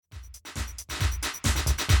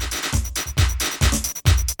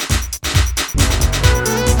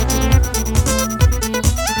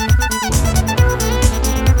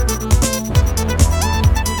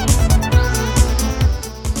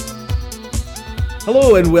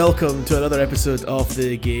Hello and welcome to another episode of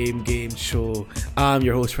the Game Show. I'm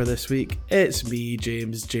your host for this week. It's me,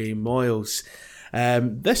 James J. Moyles.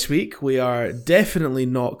 This week we are definitely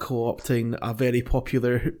not co-opting a very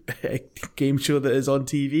popular game show that is on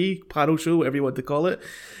TV, panel show, whatever you want to call it.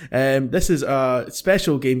 This is a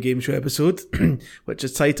special game show episode, which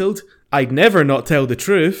is titled I'd Never Not Tell the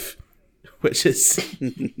Truth, which is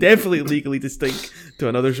definitely legally distinct to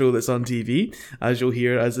another show that's on TV, as you'll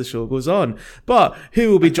hear as the show goes on. But who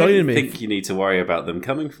will be joining me? I think you need to worry about them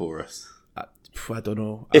coming for us. I don't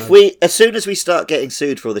know. As soon as we start getting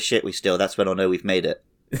sued for all the shit we steal, that's when I'll know we've made it.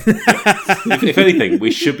 if anything, we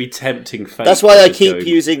should be tempting fate. That's why I keep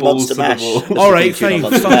using Monster Mash. Alright, fine.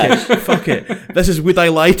 Fuck it. This is Would I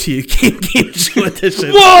Lie to You? Game Show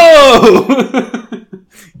Edition. Whoa!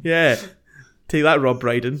 Yeah. Take that, Rob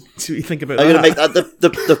Brydon. See what you think about I'm that. going to make that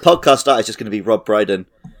the podcast start is just going to be Rob Brydon.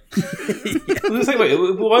 Wait,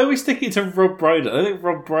 why are we sticking to Rob Brydon? I think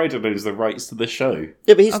Rob Brydon owns the rights to the show.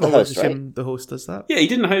 Yeah, but he's the host, right? The host does that. Yeah, he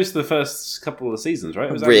didn't host the first couple of seasons, right?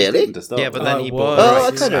 It was really? To start Yeah, but then he bought Oh, the I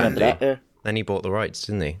rights. kind of remember that. Yeah. Then he bought the rights,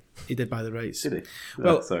 didn't he? He did buy the rights. Did he?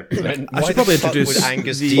 Well, sorry. I should probably introduce Would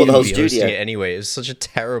Angus the- Dean be whole hosting studio. it anyway? It was such a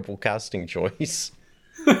terrible casting choice.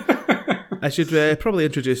 I should probably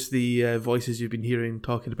introduce the voices you've been hearing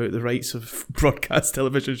talking about the rights of broadcast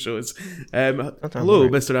television shows. Hello,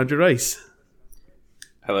 right. Mr. Andrew Rice.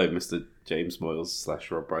 Hello, Mr. James Moyles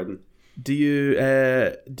 / Rob Brydon. Do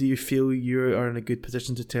you feel you are in a good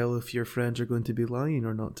position to tell if your friends are going to be lying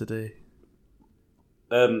or not today?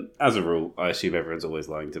 As a rule, I assume everyone's always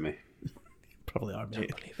lying to me. Probably are,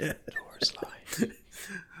 mate. Doors lie.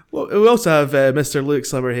 Well, we also have Mr. Luke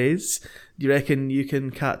Summerhays. Do you reckon you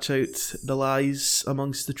can catch out the lies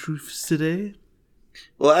amongst the truths today?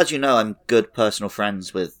 Well, as you know, I'm good personal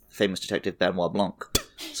friends with famous detective Benoit Blanc.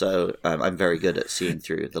 So I'm very good at seeing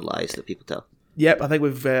through the lies that people tell. Yep, I think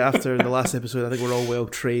we've after the last episode, I think we're all well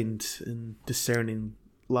trained in discerning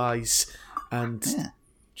lies and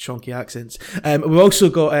chunky accents. We've also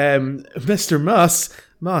got Mr.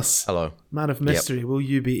 Muss. Hello. Man of mystery. Will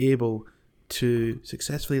you be able to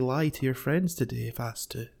successfully lie to your friends today if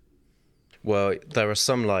asked to? Well, there are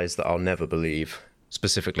some lies that I'll never believe,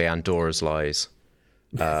 specifically Andora's lies.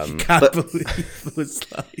 Can't believe those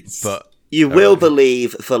lies. But You will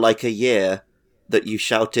believe for like a year that you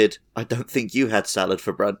shouted, "I don't think you had salad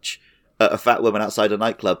for brunch," at a fat woman outside a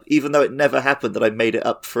nightclub, even though it never happened that I made it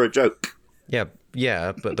up for a joke.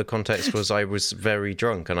 yeah, but the context was I was very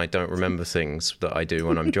drunk and I don't remember things that I do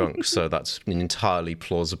when I'm drunk, so that's an entirely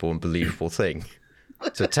plausible and believable thing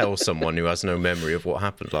to tell someone who has no memory of what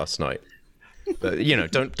happened last night. But,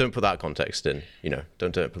 don't put that context in.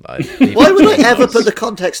 Don't put that in. Why would I ever put the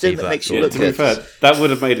context in Leave that that makes you to look To be good? fair, that would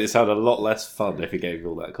have made it sound a lot less fun if he gave you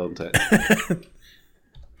all that context.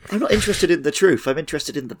 I'm not interested in the truth, I'm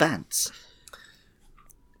interested in the bands.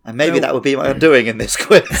 And maybe that would be my undoing in this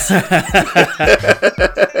quiz.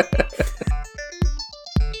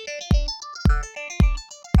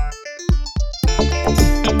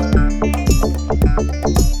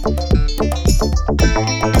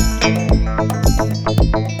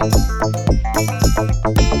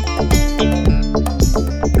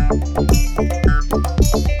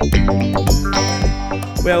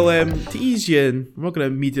 Well, to ease you in, we're not going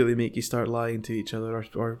to immediately make you start lying to each other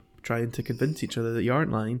or trying to convince each other that you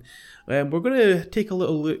aren't lying. We're going to take a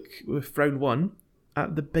little look with round one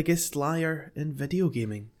at the biggest liar in video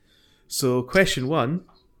gaming. So, question one,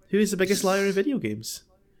 who is the biggest liar in video games?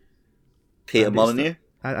 Peter Molyneux?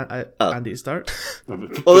 Andy, to start. Well,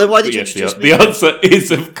 then why did you introduce me? The answer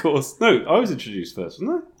is, of course, no. I was introduced first,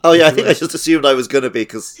 wasn't Oh yeah, I think I just assumed I was going to be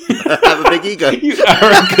because I have a big ego. I? You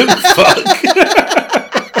arrogant fuck.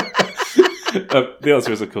 The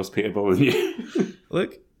answer is, of course, Peter Molyneux.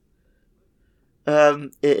 Look.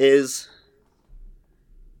 It is...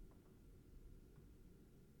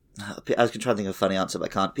 I was going to try and think of a funny answer, but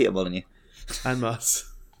I can't. Peter Molyneux. And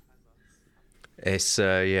Muss. It's,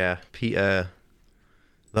 Peter,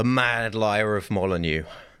 the mad liar of Molyneux.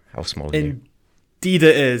 House Molyneux. Indeed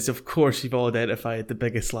it is. Of course, you've all identified the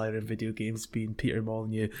biggest liar in video games being Peter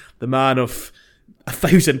Molyneux, the man of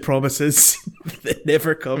 1,000 promises that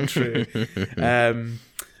never come true.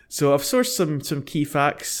 So I've sourced some key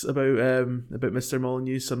facts about Mr.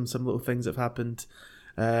 Molyneux, some little things that have happened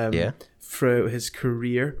throughout his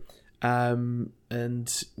career, and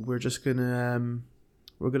we're just gonna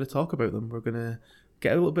talk about them. We're gonna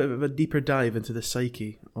get a little bit of a deeper dive into the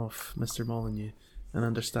psyche of Mr. Molyneux and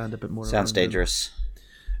understand a bit more. Sounds dangerous.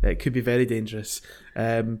 It could be very dangerous.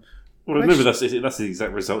 Well, remember that's the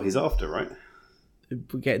exact result he's after, right?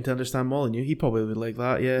 getting to understand Molyneux. He probably would like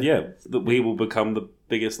that. Yeah. Yeah, that we will become the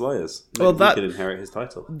biggest liars. Maybe Well, we could inherit his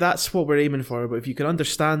title. That's what we're aiming for. But if you can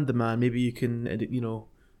understand the man, maybe you can,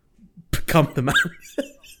 become the man.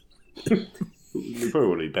 We probably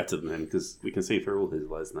want to be better than him because we can see through all his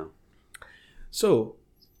lies now. So,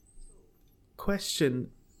 question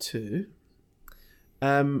 2.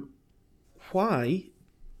 Why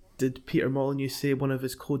did Peter Molyneux say one of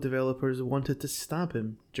his co-developers wanted to stab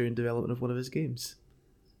him during development of one of his games?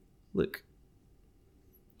 Look.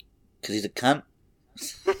 Because he's a cunt.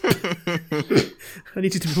 I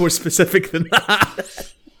need you to be more specific than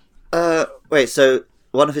that. Wait, so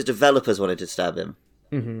one of his developers wanted to stab him?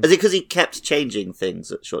 Mm-hmm. Is it because he kept changing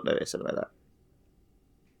things at short notice, something like that?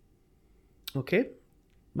 Okay.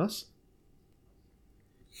 Mus?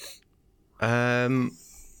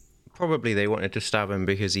 Probably they wanted to stab him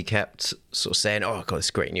because he kept sort of saying, "Oh, I've got this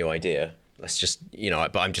great new idea. Let's just,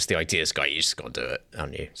 but I'm just the ideas guy. You just got to do it,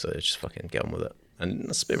 aren't you? So just fucking get on with it." And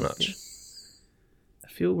that's a bit much. I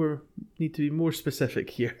feel we need to be more specific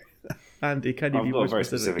here. Andy, can you I've be got more a very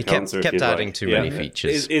specific? specific answer. Kept adding too many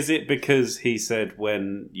features. Is it because he said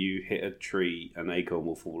when you hit a tree, an acorn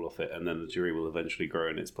will fall off it, and then the tree will eventually grow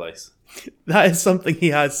in its place? That is something he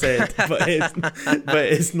has said, but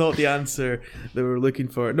it's not the answer that we're looking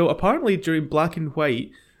for. No, apparently during Black and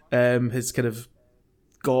White, his kind of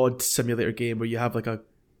god simulator game where you have like a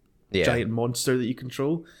giant monster that you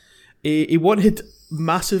control, he wanted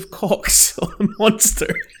massive cocks on the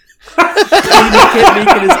monster. He kept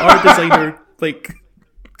making his art designer like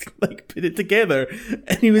put it together,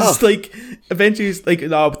 and he was eventually he's like,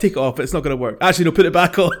 "No, I'll take it off. It's not going to work." Actually, no, put it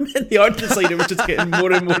back on. And the art designer was just getting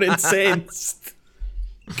more and more incensed.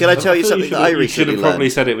 Can I tell you something that I You should recently have probably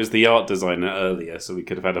learned? said it was the art designer earlier, so we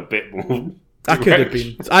could have had a bit more. I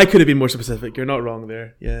could have been more specific. You're not wrong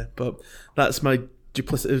there. Yeah, but that's my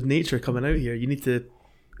duplicative nature coming out here. You need to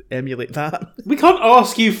emulate that. We can't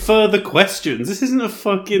ask you further questions. This isn't a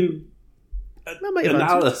fucking I might have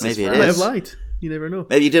answered. analysis. Maybe it I right? might is. have lied. You never know.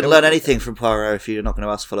 Maybe you didn't learn anything from Poirot if you're not going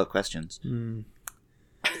to ask follow-up questions. Um,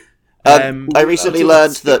 I recently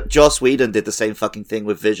learned that Joss Whedon did the same fucking thing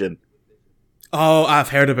with Vision. Oh, I've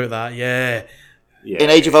heard about that. Yeah, Yeah. In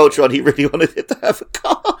Age of Ultron, he really wanted it to have a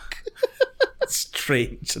cock. it's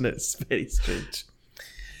strange, and it's very strange.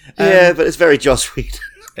 Yeah, but it's very Joss Whedon.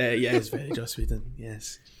 Yeah, it's very Joss Whedon.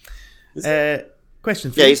 Yes.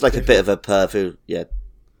 Question. Yeah, he's like a bit of a perv who, yeah.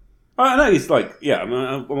 I know he's like,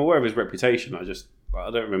 I'm aware of his reputation. I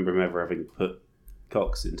don't remember him ever having put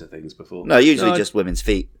cocks into things before. No, usually No, just women's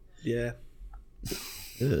feet. Yeah.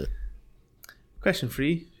 Question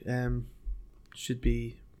 3 should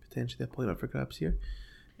be potentially a point up for grabs here.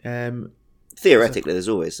 Theoretically, there's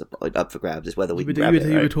always a point up for grabs. Is whether we can grab it,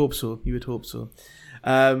 You right? would hope so. You would hope so.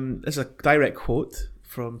 This is a direct quote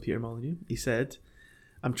from Peter Molyneux. He said,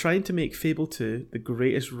 "I'm trying to make Fable 2 the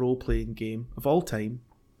greatest role-playing game of all time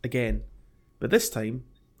again, but this time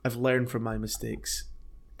I've learned from my mistakes."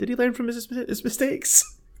 Did he learn from his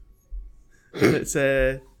mistakes? And it's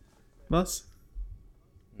Mus?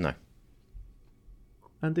 No.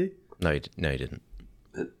 Andy? No, he didn't.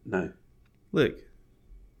 No. Look.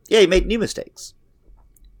 Yeah, he made new mistakes.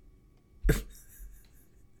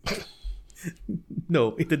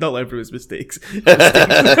 No, he did not learn from his mistakes.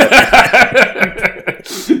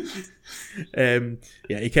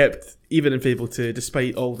 He kept, even in Fable 2,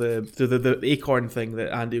 despite all the acorn thing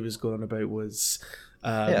that Andy was going on about was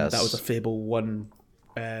Yes. that was a Fable 1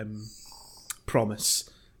 promise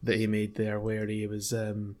that he made there, where he was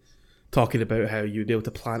talking about how you'd be able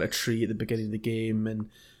to plant a tree at the beginning of the game and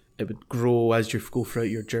it would grow as you go throughout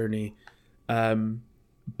your journey.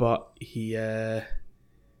 But he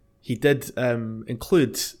did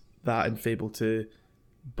include that in Fable 2,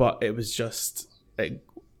 but it was just it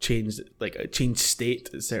changed state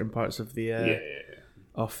at certain parts of the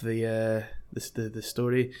the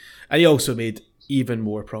story, and he also made even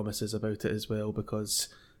more promises about it as well, because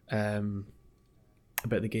about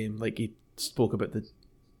the game, like he spoke about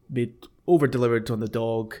made over delivered on the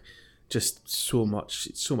dog, just so much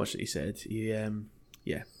that he said.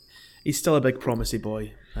 He's still a big promisey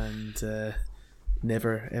boy, and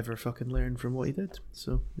never ever fucking learned from what he did.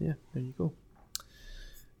 So yeah, there you go.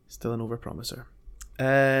 Still an overpromiser.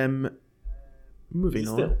 Moving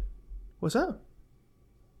on. Still? What's that?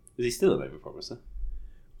 Is he still an overpromiser?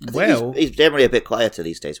 I think Well, he's generally a bit quieter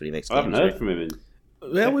these days when he makes I haven't games. heard Right? from him in.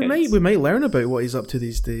 well, we decades. might learn about what he's up to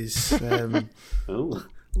these days Oh,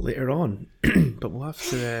 later on, but we'll have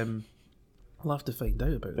to find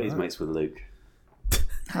out about but he's that. mates with Luke.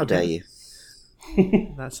 How dare you?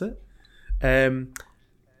 That's it.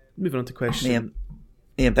 Moving on to question.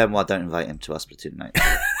 Ian Benoit, don't invite him to our Splatoon night.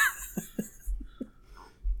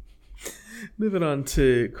 Moving on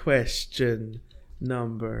to question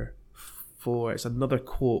number 4. It's another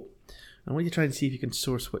quote. I want you to try and see if you can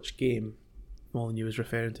source which game Molyneux was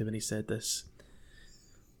referring to when he said this.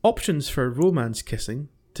 Options for romance kissing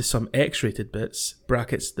to some X-rated bits,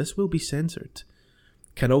 brackets, this will be censored,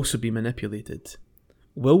 can also be manipulated.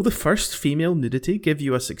 Will the first female nudity give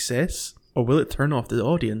you a success, or will it turn off the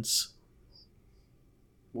audience?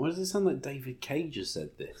 Why does it sound like David Cage has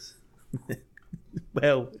said this?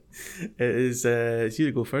 Well, it's you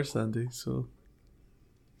to go first, Andy. So,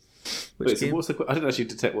 Wait, so what's the? I didn't actually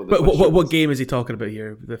detect what the. But question what was. game is he talking about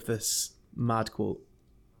here with this mad quote?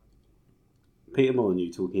 Peter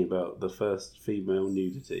Molyneux talking about the first female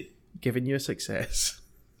nudity. Giving you a success.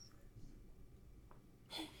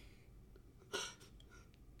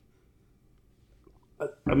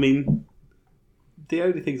 I mean, the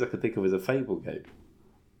only things I could think of is a Fable game.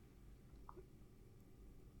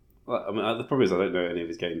 Well, I mean, the problem is I don't know any of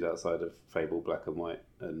his games outside of Fable Black and White,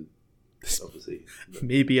 and obviously,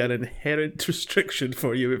 Maybe an inherent restriction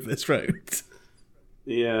for you with this round.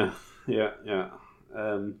 yeah. Well,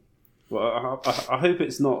 I hope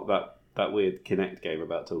it's not that weird Kinect game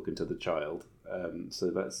about talking to the child. So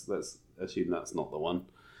let's assume that's not the one.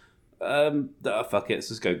 Fuck it, let's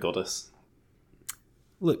just go Goddess.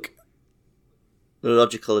 Look, The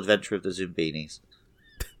Logical Adventure of the Zumbinis.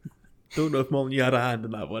 don't know if Molyneux had a hand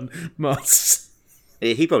in that one. Must.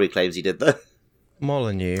 He probably claims he did, though.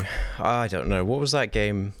 Molyneux. I don't know. What was that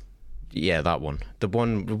game? Yeah, that one. The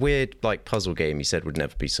weird like puzzle game you said would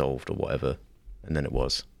never be solved or whatever. And then it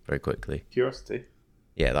was, very quickly. Curiosity?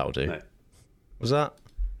 Yeah, that'll do. No. Was that?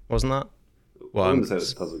 Wasn't that? Well, I wouldn't say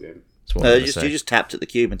it's a puzzle game. that's what I'm gonna You say. just tapped at the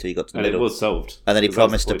cube until you got to the And it middle. was solved. And then he Because that's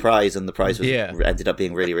promised the a point. prize, and the prize was Yeah. ended up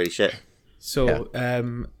being really, really shit. So,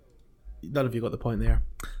 none of you got the point there,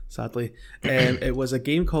 sadly. It was a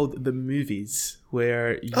game called The Movies,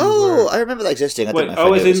 where you Oh, were, I remember that existing. I Wait, don't know if I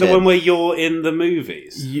knew as it in was the him. one where you're in the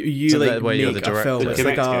movies? you So like that way you're make the a film. director. It's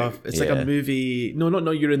like a Kinect game. it's like a Yeah. movie.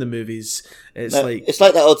 No, you're in the movies. It's No, like it's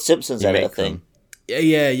like that old Simpsons You editor make thing. them.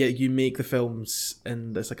 yeah. You make the films,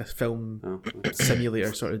 and it's like a film Oh.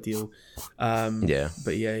 simulator sort of deal. Yeah.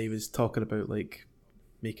 But yeah, he was talking about like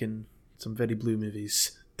making some very blue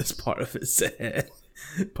movies as part of his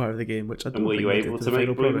part of the game, which I don't And were think you made it able to to the make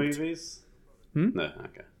final blue product. movies? Hmm? No,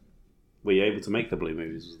 okay. Were you able to make the blue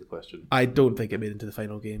movies was the question. I don't think it made it into the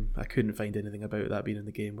final game. I couldn't find anything about that being in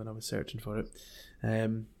the game when I was searching for it. So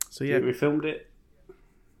Do yeah, you think we filmed it?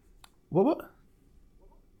 what?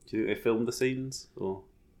 Do you think they filmed the scenes? Or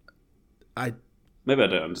I maybe I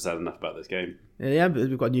don't understand enough about this game. yeah, but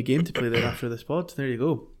we've got a new game to play there after this pod. There you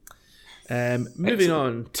go. Moving Excellent.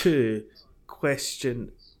 on to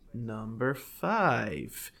question number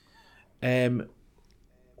 5.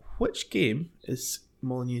 Which game is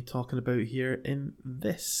Molyneux talking about here in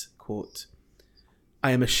this quote?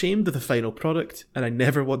 I am ashamed of the final product, and I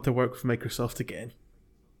never want to work for Microsoft again.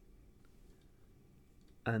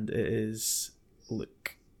 And it is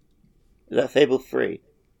Luke Is that Fable 3?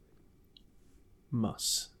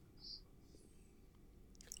 Muss.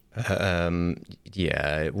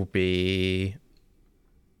 Yeah, it will be.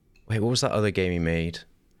 Wait, what was that other game he made?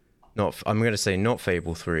 I'm going to say not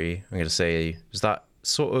Fable 3. I'm going to say, was that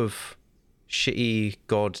sort of shitty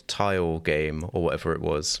God tile game or whatever it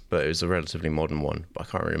was, but it was a relatively modern one. But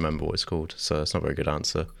I can't really remember what it's called, so it's not a very good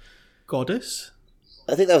answer. Goddess?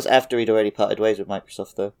 I think that was after he'd already parted ways with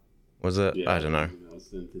Microsoft, though. Was it? I don't know. That was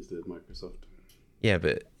anything to do with Microsoft. Yeah,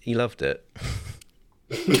 but he loved it.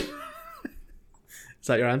 Is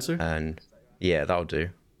that your answer? And yeah, that'll do.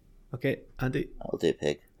 Okay, Andy? That'll do,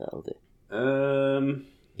 pig. That'll do.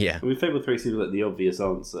 Yeah. I mean, Fable 3 seems like the obvious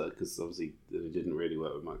answer because obviously it didn't really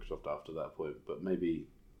work with Microsoft after that point. But maybe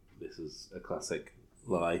this is a classic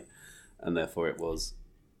lie, and therefore it was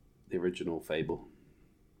the original Fable.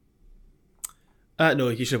 No,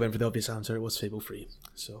 you should have went for the obvious answer. It was Fable 3.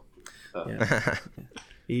 So, Oh. yeah.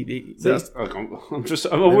 He- See, that's-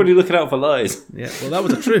 I'm already looking out for lies. yeah, well, that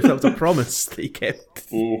was a truth. That was a promise that he kept.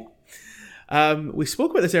 We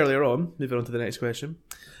spoke about this earlier on. Moving on to the next question.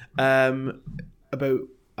 About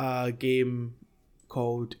a game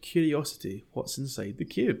called Curiosity, What's Inside the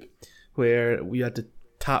Cube, where we had to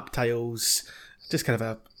tap tiles, just kind of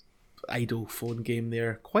a idle phone game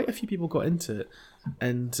there. Quite a few people got into it.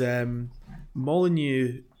 And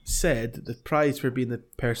Molyneux said that the prize for being the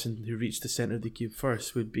person who reached the centre of the cube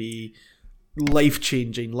first would be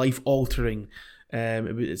life-changing, life-altering.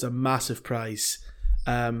 It's a massive prize.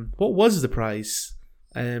 What was the prize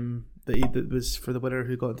that was for the winner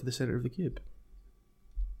who got into the centre of the cube?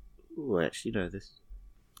 Ooh, I actually know this.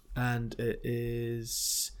 And it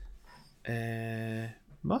is...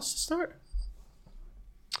 must start?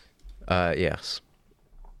 Yes.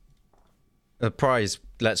 The prize,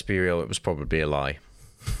 let's be real, it was probably a lie.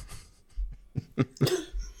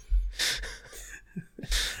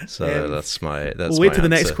 So that's my. We'll wait to the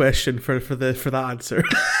next question for that answer.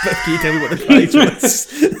 But can you tell me what the prize was?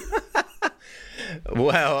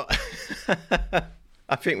 Well,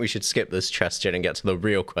 I think we should skip this question and get to the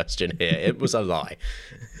real question here. It was a lie.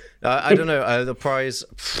 I don't know. The prize,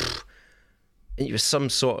 it was some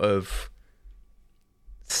sort of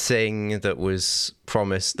thing that was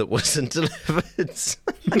promised that wasn't delivered.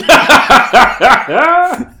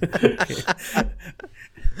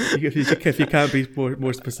 If you can't be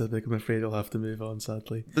more specific, I'm afraid I'll have to move on,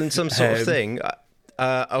 sadly. Then some sort of thing.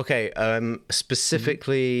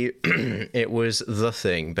 Specifically, it was the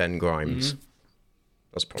thing, Ben Grimes.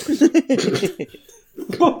 That's promised.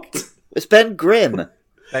 What? It's Ben Grimm.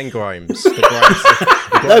 Ben Grimes.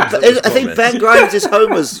 I think Ben Grimes is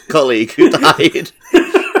Homer's colleague who died.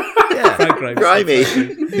 Yeah, Frank Grimes. Grimy.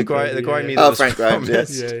 The grimy. That was Frank Grimes.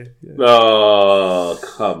 promised. Yes. Yeah. Oh,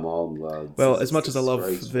 come on, lads. Well, as much as I love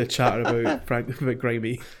the chatter about about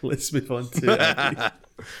Grimy, let's move on to.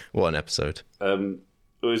 What an episode! It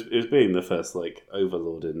was being the first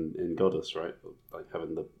overlord in Goddess, right? Like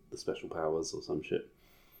having the special powers or some shit.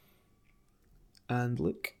 And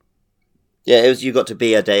Luke. Yeah, it was you got to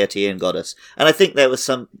be a deity in Goddess. And I think there was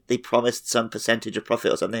they promised some percentage of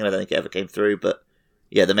profit or something, and I don't think it ever came through, but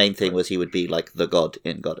yeah, the main thing was he would be like the god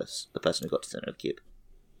in Goddess, the person who got to center of the cube.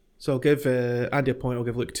 So I'll give Andy a point, I'll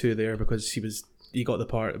give Luke 2 there, because he got the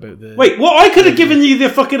part about the... Wait, what? I could have given you the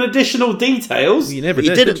fucking additional details. Well, you never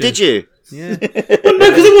You didn't, did you? Yeah. But no,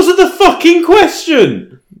 because it wasn't the fucking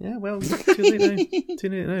question. Yeah, well, too late now. Too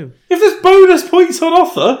late now. If there's bonus points on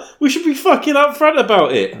offer, we should be fucking upfront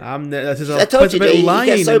about it. This is I told you, about he lying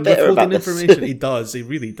gets so and bitter withholding about this. information. He does. He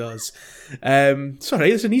really does. Sorry,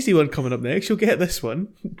 there's an easy one coming up next. You'll get this one.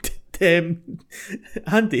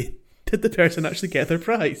 Andy, did the person actually get their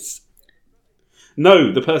prize?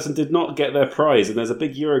 No, the person did not get their prize, and there's a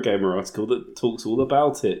big Eurogamer article that talks all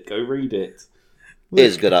about it. Go read it. It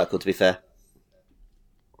is a good article, to be fair.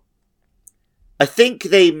 I think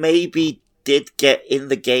they maybe did get in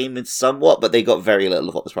the game in somewhat, but they got very little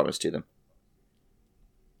of what was promised to them.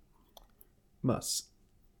 Must.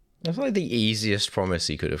 That's like the easiest promise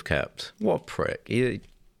he could have kept. What a prick. He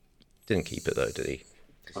didn't keep it though, did he?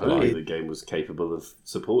 I don't think the game was capable of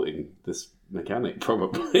supporting this mechanic,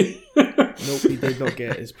 probably. Nope, he did not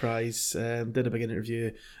get his prize. Did a big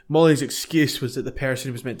interview. Molly's excuse was that the person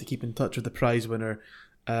who was meant to keep in touch with the prize winner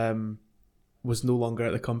was no longer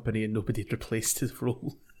at the company and nobody had replaced his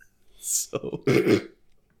role. So,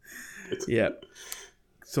 yeah.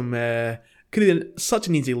 Could have been such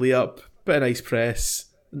an easy layup, bit of nice press,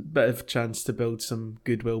 bit of chance to build some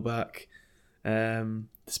goodwill back,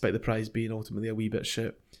 despite the prize being ultimately a wee bit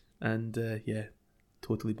shit. And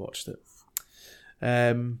totally botched it.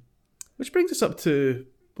 Which brings us up to,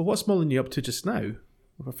 well, what's Molyneux up to just now?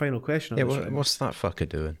 Our final question. Yeah, what's that fucker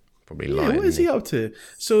doing? Probably Yeah, lying. what is he up to?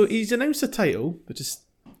 So he's announced a title, but just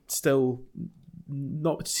still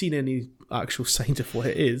not seen any actual signs of what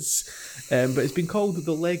it is. But it's been called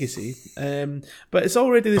The Legacy. But it's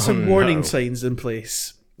already there's some warning signs in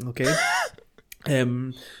place. Okay.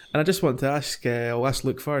 And I just want to ask, I'll ask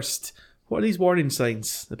Luke first. What are these warning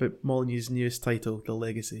signs about Molyneux's newest title, The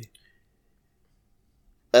Legacy?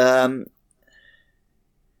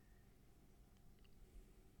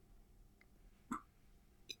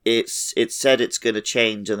 It said it's going to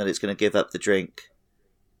change and then it's going to give up the drink,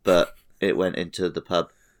 but it went into the pub.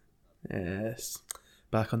 Yes,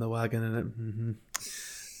 back on the wagon,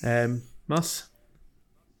 innit? Mus?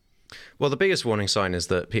 Well, the biggest warning sign is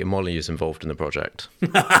that Peter Molyneux is involved in the project.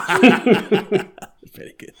 Very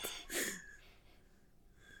good.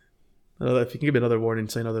 I don't know if you can give me another warning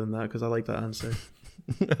sign other than that, because I like that answer.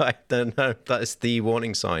 I don't know. That is the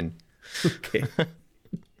warning sign. Okay.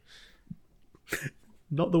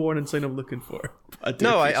 Not the warning sign I'm looking for.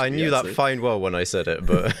 I knew that fine well when I said it,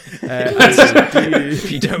 but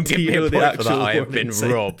if you don't give me a point for that, I have been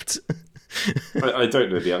robbed. I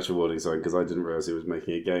don't know the actual warning sign because I didn't realise he was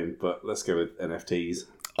making a game, but let's go with NFTs.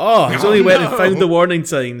 Oh, he's only went and found the warning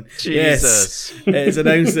sign. Jesus. Yes, it's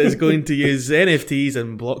announced that it's going to use NFTs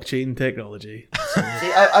and blockchain technology. See,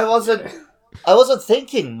 I wasn't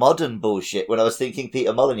thinking modern bullshit when I was thinking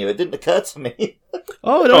Peter Molyneux. It didn't occur to me.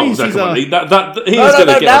 Oh no, he's definitely. He's going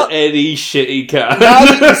to get on any shit he can. Now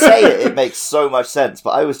that you say it, it makes so much sense.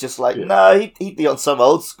 But I was just like, no, he'd be on some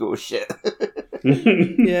old school shit.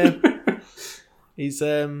 yeah. He's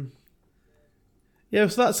so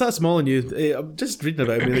that's Molyneux. I'm just reading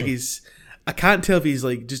about him. Like I can't tell if he's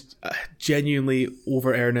like just genuinely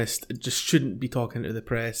over earnest, just shouldn't be talking to the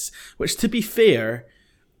press. Which, to be fair,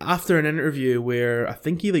 after an interview where I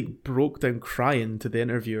think he like broke down crying to the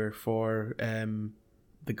interviewer for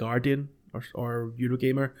The Guardian or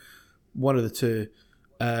Eurogamer, one of the two,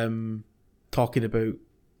 talking about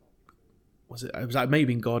it might have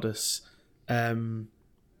been Goddess.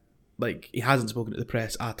 Like, he hasn't spoken to the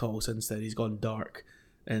press at all since then. He's gone dark,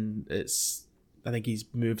 and I think he's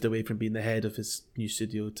moved away from being the head of his new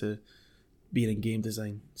studio to being in game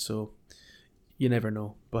design. So you never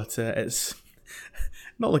know, but it's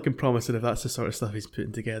not looking promising if that's the sort of stuff he's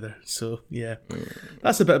putting together. So yeah,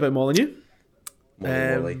 that's a bit about Molyneux.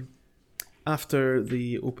 Molly. After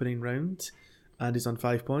the opening round, Andy's on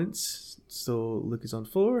 5 points. So Luke is on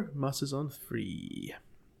 4, Mass is on 3.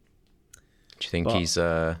 Do you think he's?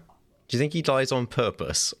 Do you think he lies on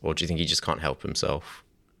purpose, or do you think he just can't help himself?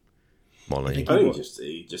 Molly. I think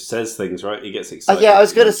he just says things, right? He gets excited. Yeah, I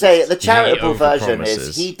was going to say, the charitable version overpromises.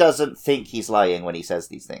 is he doesn't think he's lying when he says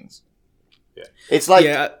these things. Yeah. It's like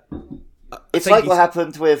it's like what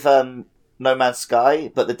happened with No Man's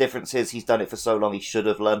Sky, but the difference is he's done it for so long he should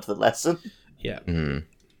have learned the lesson. Yeah.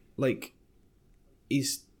 Like,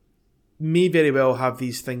 he's may very well have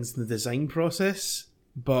these things in the design process,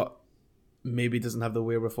 but maybe doesn't have the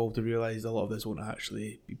wherewithal to realise a lot of this won't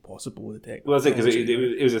actually be possible with the tech. Well, that's it, because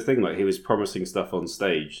it was a thing, like, he was promising stuff on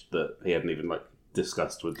stage that he hadn't even, like,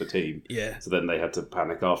 discussed with the team. Yeah. So then they had to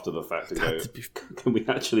panic after the fact and go, That'd be can we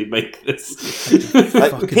actually make this?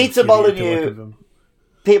 fucking Peter infuriating to work with Molyneux. him.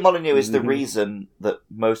 Peter Molyneux is the reason that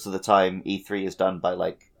most of the time E3 is done by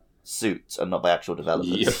like suits and not by actual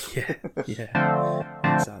developers. Yep.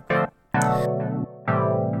 Yeah, exactly.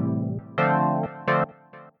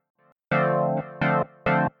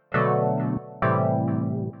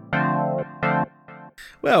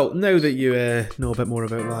 Well, now that you know a bit more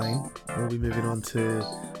about lying, we'll be moving on to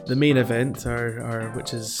the main event,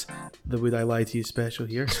 which is the Would I Lie to You special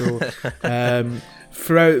here. So,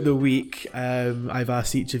 throughout the week, I've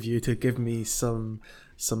asked each of you to give me some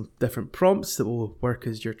different prompts that will work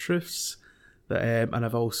as your truths, and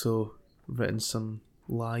I've also written some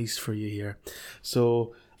lies for you here.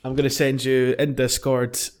 So, I'm going to send you in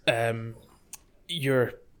Discord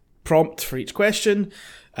your prompt for each question.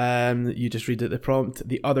 You just read out the prompt.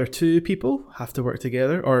 The other two people have to work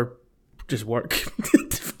together, or just work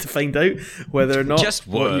to find out whether or not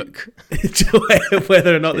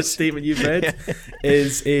whether or not the statement you've read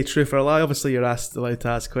is a truth or a lie. Obviously, you're allowed to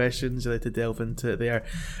ask questions. You're allowed to delve into it there.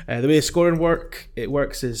 The way scoring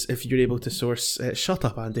works is if you're able to source. Shut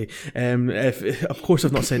up, Andy. Of course,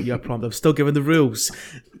 I've not sent you a prompt. I'm still giving the rules.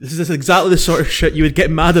 This is exactly the sort of shit you would get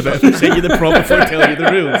mad about if I sent you the prompt before telling you the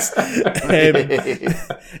rules.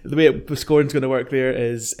 The way the scoring's going to work there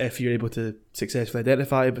is if you're able to successfully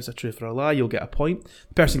identify if it's a truth or a lie, you'll get a point.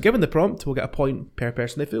 The person given the prompt will get a point per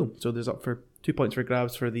person they fool. So there's up for 2 points for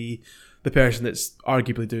grabs for the person that's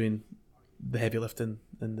arguably doing the heavy lifting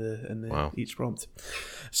in the Wow. each prompt.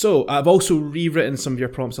 So I've also rewritten some of your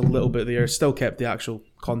prompts a little bit there, still kept the actual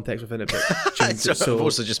context within it, but changed it. So I've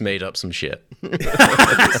also just made up some shit.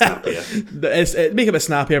 it make it a bit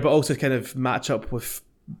snappier, but also kind of match up with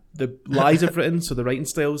the lies I've written, so the writing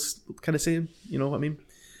style's kind of same. You know what I mean?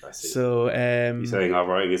 I see. So You're saying our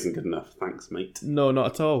writing isn't good enough. Thanks, mate. no,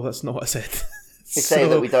 not at all. That's not what I said. He's saying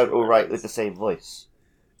that we don't all write with the same voice.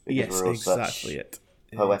 Because Yes, we're all exactly such it.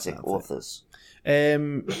 poetic Exactly. authors.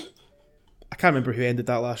 I can't remember who ended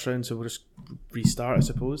that last round, so we'll just restart, I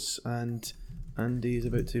suppose. And Andy is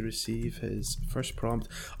about to receive his first prompt.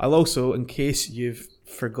 I'll also, in case you've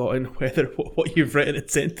forgotten whether what you've written and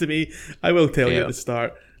sent to me, I will tell you at the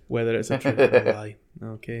start whether it's a truth or a lie.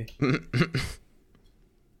 Okay.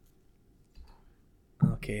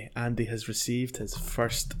 Okay, Andy has received his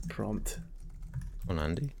first prompt. Come on,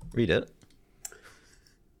 Andy, read it.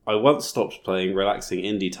 I once stopped playing relaxing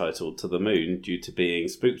indie title To the Moon due to being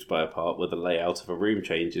spooked by a part where the layout of a room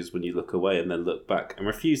changes when you look away and then look back, and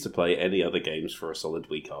refused to play any other games for a solid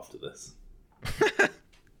week after this.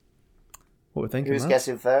 What would thinking? Who's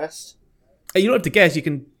guessing first? You don't have to guess. You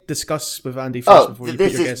can discuss with Andy first Oh, before you put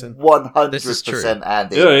this your is guess in. 100%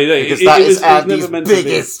 Andy. Yeah, because it that was is Andy's never meant to be.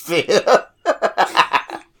 biggest fear.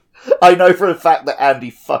 I know for a fact that Andy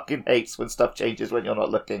fucking hates when stuff changes when you're not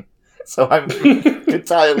looking. So I'm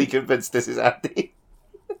entirely convinced this is Andy.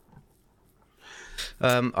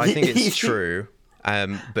 I think it's true,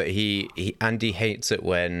 but Andy hates it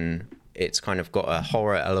when it's kind of got a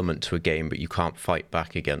horror element to a game, but you can't fight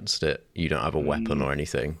back against it. You don't have a weapon or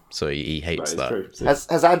anything, so he hates that. True. So,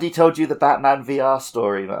 Has Andy told you the Batman VR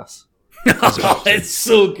story, Russ? Oh, it's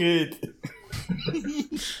so good.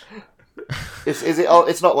 Is it? Oh,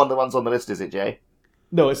 it's not one of the ones on the list, is it, Jay?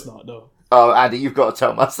 No, it's not. No. Oh, Andy, you've got to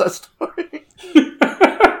tell us that story.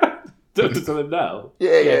 To tell him now.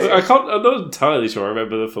 Yeah. I'm not entirely sure I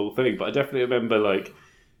remember the full thing, but I definitely remember like.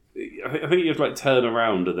 I think you have to like turn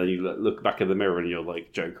around and then you look back in the mirror and you're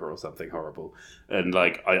like Joker or something horrible, and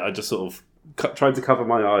like I just sort of tried to cover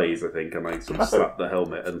my eyes, I think, and I sort of slapped the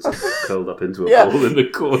helmet and sort of curled up into a ball in the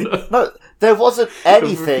corner. No, there wasn't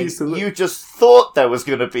anything. refused to look. You just thought there was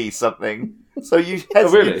going to be something. So you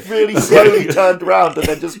really? really slowly turned around and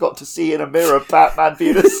then just got to see in a mirror Batman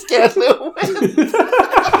being a scared little wimp.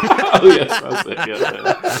 Oh yes, that's it.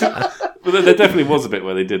 Yeah. But there definitely was a bit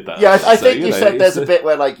where they did that. Yeah, I think So, you said there's a bit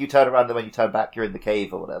where like you turn around and when you turn back you're in the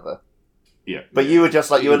cave or whatever. Yeah. But you were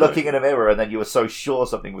just like, you were Either looking in a mirror and then you were so sure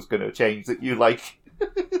something was going to change that you like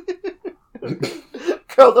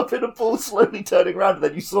curled up in a ball slowly turning around and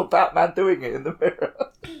then you saw Batman doing it in the mirror.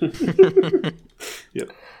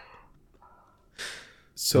 Yep.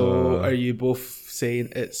 So, are you both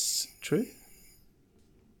saying it's true?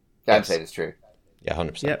 Yeah, I'm saying it's true. Yeah,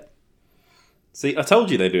 100%. Yep. See, I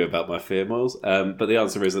told you they knew about my fear, Miles, but the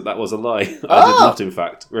answer is that was a lie. I did not, in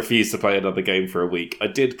fact, refuse to play another game for a week. I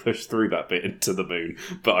did push through that bit into the moon,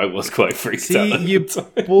 but I was quite freaked out. See, at you the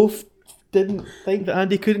time. both didn't think that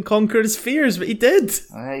Andy couldn't conquer his fears, but he did.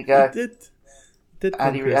 There you go. He did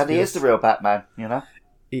Andy conquer his is fears. the real Batman, you know?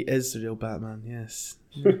 He is the real Batman, yes.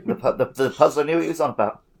 The puzzler knew what he was on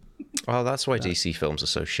about. Well, that's why DC films are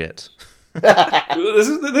so shit.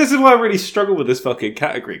 This is why I really struggle with this fucking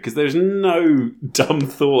category, because there's no dumb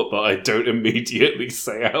thought that I don't immediately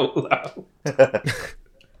say out loud.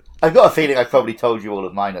 I've got a feeling I've probably told you all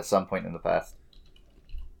of mine at some point in the past.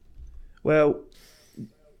 Well,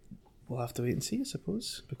 we'll have to wait and see, I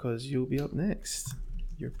suppose, because you'll be up next.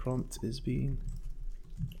 Your prompt is being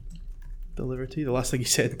delivered to you. The last thing you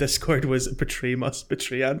said in Discord was betray must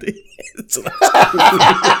betray Andy. So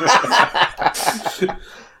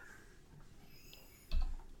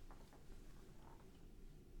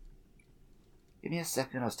Give me a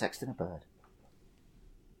second, I was texting a bird.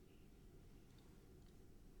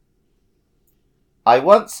 I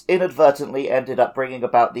once inadvertently ended up bringing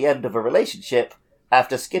about the end of a relationship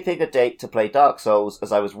after skipping a date to play Dark Souls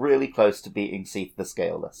as I was really close to beating Seath the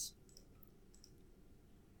Scaleless.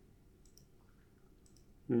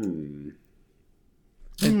 You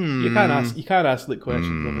can't ask Luke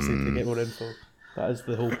questions, obviously, to get more info. That is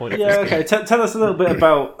the whole point of this Yeah, game. okay. Tell us a little bit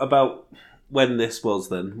about when this was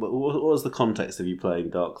then. What was the context of you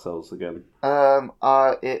playing Dark Souls again?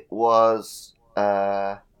 It was,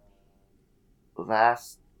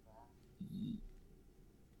 last...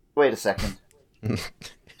 Wait a second.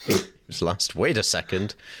 Just last. Wait a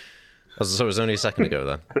second. So it was only a second ago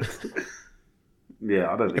then.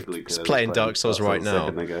 Yeah, I don't think Luke He's playing Dark Souls right now. A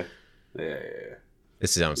second ago. Yeah.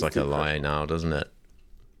 This sounds like a lie now, doesn't it?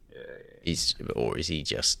 Or is he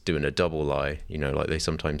just doing a double lie? You know, like they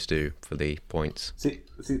sometimes do for the points. See,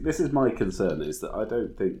 this is my concern: is that I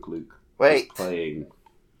don't think Luke Wait. was playing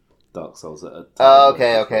Dark Souls at a time. Oh,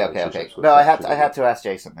 okay. No, I had to ask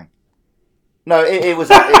Jay something. No, it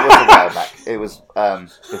was a while back. It was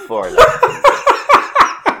before I left.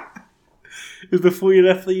 It was before you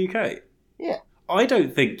left the UK. Yeah. I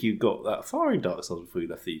don't think you got that far in Dark Souls before you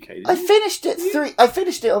left the UK. Did I you? finished it I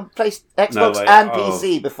finished it on Xbox No, wait, and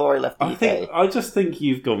PC before I left the UK. I just think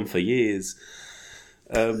you've gone for years.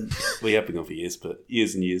 Well, you have been gone for years, but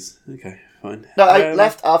years and years. Okay, fine. No, I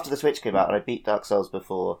left after the Switch came out, and I beat Dark Souls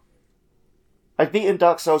before. I'd beaten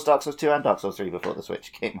Dark Souls 2, and Dark Souls 3 before the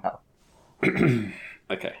Switch came out.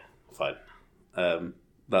 Okay, fine.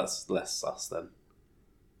 That's less sus then.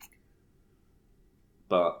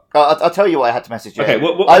 But I'll tell you why I had to message you. Okay,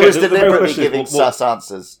 I was the real deliberately question is, giving sus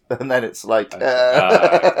answers, and then it's like...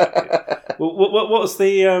 okay. What was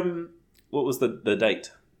the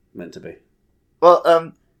date meant to be?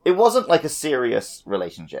 Well, it wasn't like a serious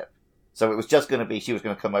relationship. So it was just going to be, she was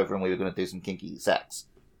going to come over and we were going to do some kinky sex.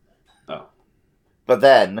 Oh. But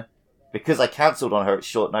then, because I cancelled on her at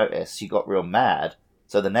short notice, she got real mad.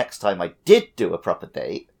 So the next time I did do a proper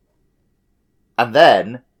date, and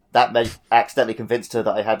then that accidentally convinced her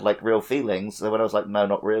that I had, like, real feelings. So when I was like, no,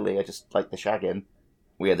 not really, I just like the shagging,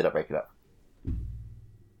 we ended up breaking up.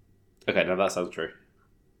 Okay, now that sounds true.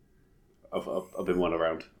 I've been one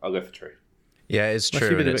around. I'll go for true. Yeah, it's Must true,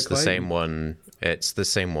 have been and a it's bit the quiet. same one. It's the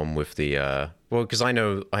same one with the well, because I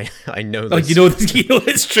know I know. Oh, This, you know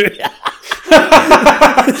it's true.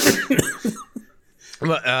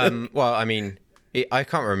 But, well, I mean, I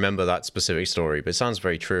can't remember that specific story, but it sounds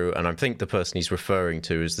very true, and I think the person he's referring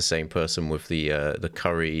to is the same person with the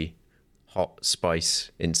curry hot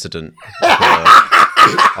spice incident.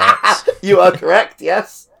 Hearts. You are correct,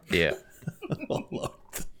 yes. Yeah. Oh, Lord.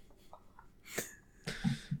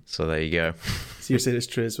 So there you go. So you're saying it's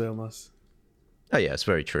true as well, Moss? Oh yeah, it's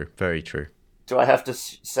very true. Very true. Do I have to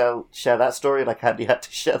share that story like Andy had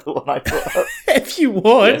to share the one I brought up? If you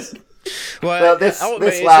want. Yes. Well, this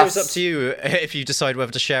ultimately, last... it's up to you if you decide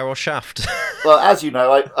whether to share or shaft. Well, as you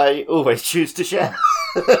know, I always choose to share.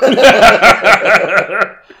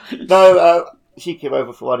 No, she came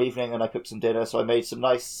over for one evening and I cooked some dinner, so I made some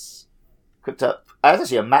cooked up... I was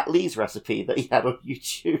actually a Matt Lee's recipe that he had on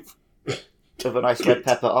YouTube of a nice red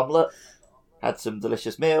pepper omelette. Had some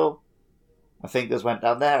delicious meal. My fingers went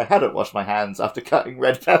down there. I hadn't washed my hands after cutting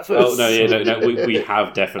red peppers. Oh, no, yeah, no, we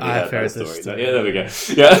have definitely I've heard that heard this story. story. Yeah, there we go.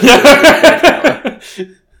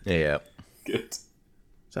 Yeah. Yeah. Good.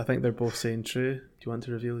 So I think they're both saying true. Do you want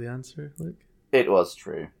to reveal the answer, Luke? It was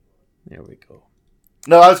true. There we go.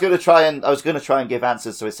 No, I was going to try and give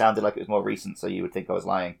answers so it sounded like it was more recent, so you would think I was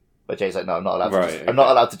lying. But Jay's like, no, I'm not allowed. I'm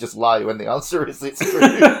not allowed to just lie when the answer is it's true.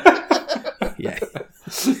 Yeah.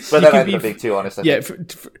 But then I ended up being too honest. I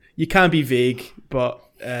think. You can be vague, but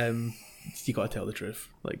you got to tell the truth.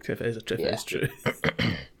 Like if it is true.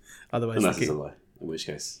 Otherwise, Unless it's a lie, in which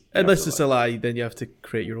case. Unless it's a lie, then you have to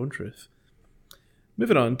create your own truth.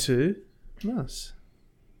 Moving on to Mass.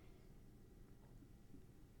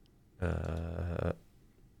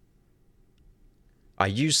 I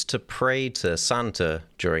used to pray to Santa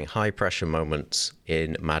during high pressure moments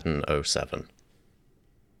in Madden 07.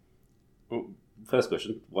 Well, first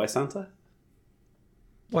question, why Santa?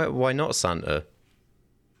 Why not Santa?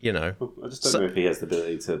 You know. Well, I just don't know if he has the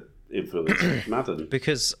ability to influence Madden.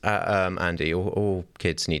 Because, Andy, all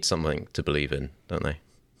kids need something to believe in, don't they?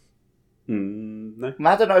 No.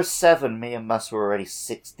 Madden 07, me and Mus were already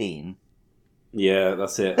 16. Yeah,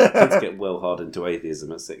 that's it. Kids get well hard into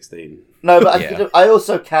atheism at 16. No, but Yeah. I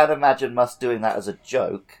also can imagine Mus doing that as a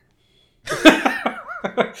joke.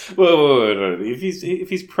 Whoa, no. If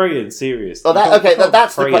he's praying serious. Oh,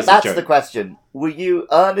 that's the the question. Were you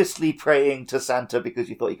earnestly praying to Santa because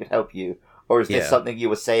you thought he could help you, or is this Yeah. something you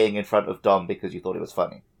were saying in front of Dom because you thought it was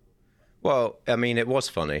funny? Well, I mean, it was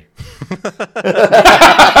funny.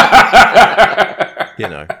 You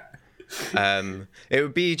know. It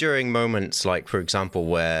would be during moments like, for example,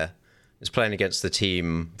 where I was playing against the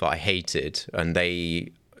team that I hated, and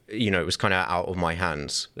they, it was kind of out of my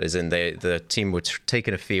hands. As in, the team were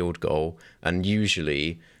taking a field goal, and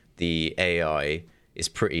usually the AI is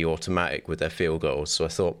pretty automatic with their field goals. So I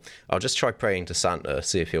thought, I'll just try praying to Santa,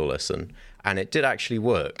 see if he'll listen. And it did actually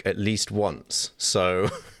work, at least once. So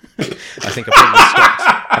I think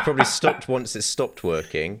I probably stopped once it stopped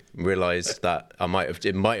working, realised that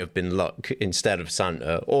it might have been luck instead of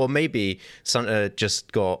Santa. Or maybe Santa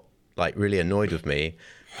just got really annoyed with me,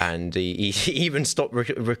 and he even stopped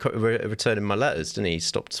returning my letters, didn't he? He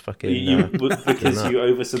stopped fucking... because you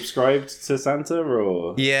oversubscribed to Santa,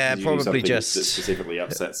 or... Yeah, did you do probably something just... that specifically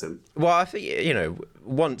upsets him? Well, I think,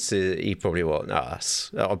 once he probably won't us.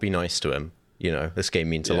 I'll be nice to him. This game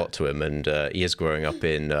means a lot to him, and he is growing up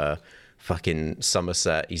in fucking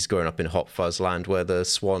Somerset. He's growing up in Hot Fuzz Land, where the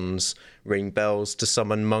swans ring bells to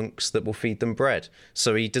summon monks that will feed them bread.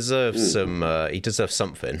 So he deserves he deserves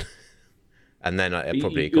something. And then I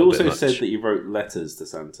probably got You a also bit much. said that you wrote letters to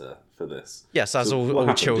Santa for this. Yes, as So all what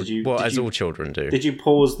happened? children. Did you- all children do. Did you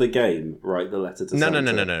pause the game, write the letter to No, Santa?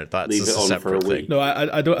 no. That's leave a it on for a separate week? thing. No,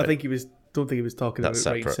 I don't. I think he was. Don't think he was talking about That's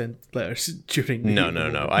writing separate. sent letters during. The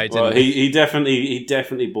No. I didn't. Well, he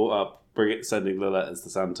definitely brought up sending the letters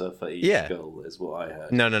to Santa for each Yeah. girl, is what I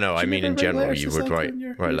heard. No. I mean, never in write general, letters you to would Santa write in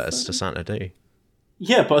your letters to phone? Santa, do you?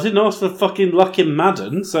 Yeah, but I didn't ask for fucking luck in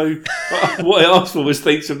Madden, so what I asked for was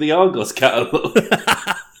things from the Argos catalogue.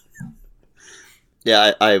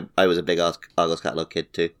 Yeah, I was a big Argos catalogue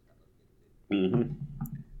kid too. Mm-hmm.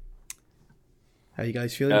 How you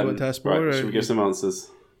guys feeling? You want to ask more? Right, or- should we give some answers?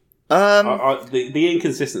 The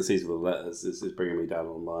inconsistencies of the letters is bringing me down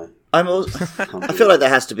on my... I feel like there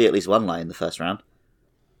has to be at least one lie in the first round.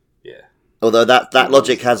 Yeah. Although that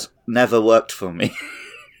logic has never worked for me.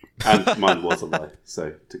 And mine was a lie,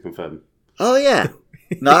 so to confirm. Oh yeah.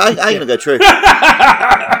 No, I'm gonna go true. What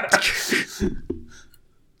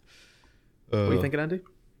are you thinking, Andy?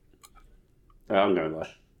 I'm going to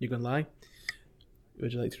lie. You gonna lie?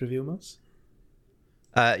 Would you like to reveal, Moss?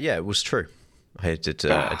 Yeah, it was true. I did do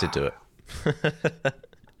it.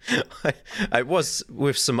 I was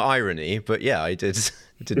with some irony, but yeah, I did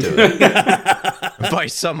do it. By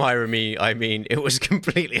some irony, I mean it was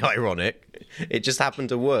completely ironic. It just happened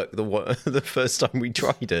to work the first time we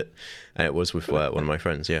tried it, and it was with one of my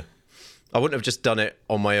friends. Yeah, I wouldn't have just done it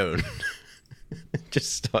on my own.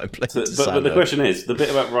 Just started playing. But the question is, the bit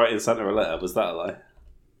about writing Santa a letter, was that a lie?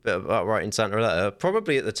 Bit about writing Santa a letter,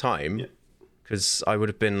 probably at the time. Yeah. because I would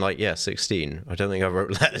have been 16. I don't think I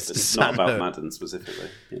wrote letters to It's not about Santa. Madden specifically,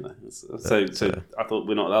 So I thought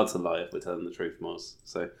we're not allowed to lie if we're telling the truth, Moz.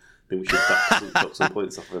 So I think we should drop some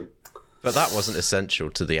points off him. But that wasn't essential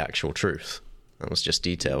to the actual truth. That was just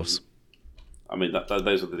details. I mean,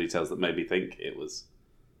 those were the details that made me think it was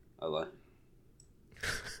a lie.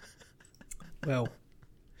 Well,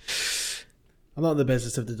 I'm not in the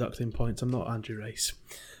business of deducting points. I'm not Andrew Rice.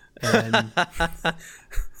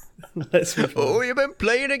 Let's move on. Oh, you've been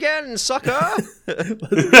playing again, sucker!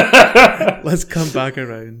 Let's come back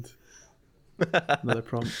around. Another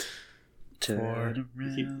prompt for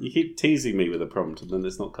You keep teasing me with a prompt, and then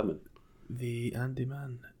it's not coming. the Andy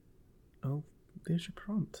Man. Oh, there's your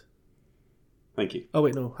prompt. Thank you. Oh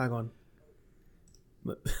wait, no, hang on.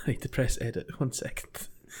 I need to press edit. 1 second.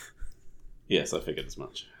 Yes, I figured as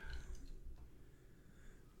much.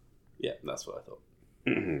 Yeah, that's what I thought.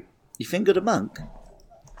 You fingered a monk?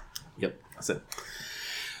 Yep, that's it.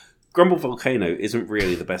 Grumble Volcano isn't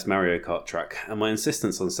really the best Mario Kart track, and my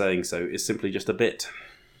insistence on saying so is simply just a bit.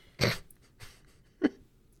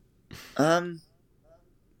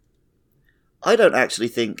 I don't actually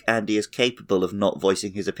think Andy is capable of not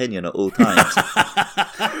voicing his opinion at all times.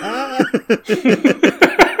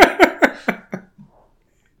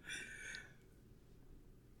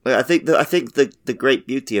 I think the great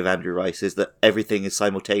beauty of Andrew Rice is that everything is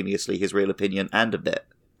simultaneously his real opinion and a bit.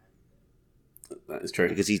 That is true.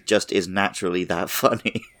 Because he just is naturally that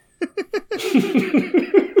funny.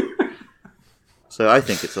 So I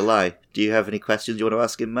think it's a lie. Do you have any questions you want to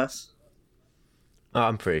ask him, Mus?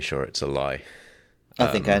 I'm pretty sure it's a lie. I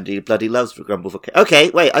think Andy bloody loves Grumble Volcano. Okay,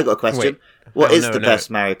 wait, I got a question. What is the best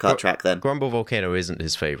Mario Kart track then? Grumble Volcano isn't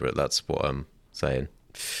his favourite, that's what I'm saying.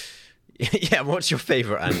 Yeah, what's your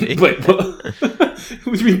favourite, Andy? Wait, what? What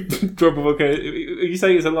do you mean, Grumble Volcano? Are you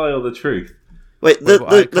saying it's a lie or the truth? Wait, I can't the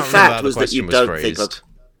remember fact how was that you question don't was think... phrased.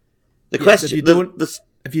 The Yes, question...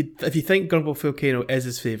 if you think Grumble Volcano is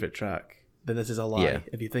his favourite track, then this is a lie. Yeah.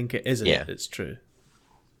 If you think it isn't, Yeah. it's true.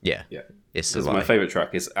 Yeah, Yeah. it's a Because lie. my favourite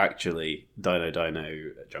track is actually Dino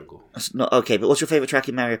Jungle. That's not okay, but what's your favourite track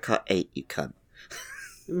in Mario Kart 8, you cunt?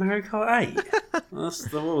 Mario Kart 8?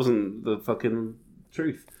 That wasn't the fucking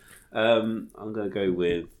truth. I'm going to go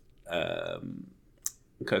with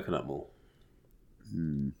Coconut Mall.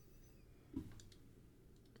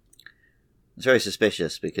 It's very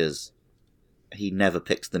suspicious because he never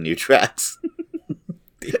picks the new tracks.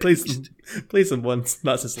 He plays them once.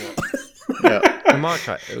 That's his lot. Coconut But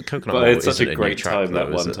Mall I had such isn't a new great track, time though,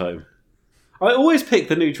 that is one it? time. I always pick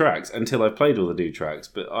the new tracks until I've played all the new tracks,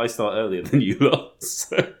 but I start earlier than you lot.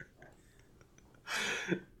 So.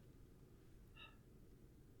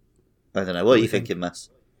 I don't know. What are you thinking, Mus?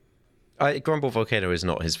 Grumble Volcano is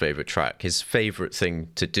not his favourite track. His favourite thing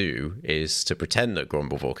to do is to pretend that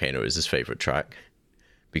Grumble Volcano is his favourite track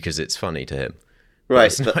because it's funny to him. Right,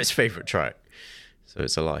 It's not his favourite track, so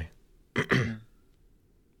it's a lie.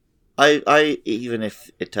 I even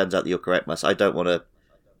if it turns out that you're correct, Mus, I don't want to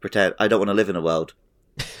pretend. I don't want to live in a world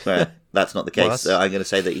where that's not the case. Well, so I'm going to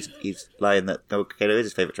say that he's lying that Volcano is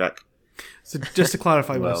his favourite track. So just to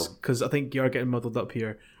clarify, Well- because I think you're getting muddled up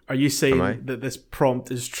here. Are you Am I? saying that this prompt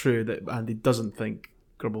is true, that Andy doesn't think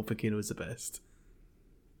Grumble Volcano is the best?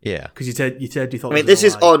 Yeah. Because you said you thought. I mean, it was this a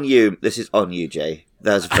is lie. on you. This is on you, Jay.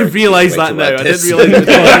 That was a I very realise confusing that way to now. I word didn't this. realise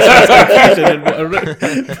it was a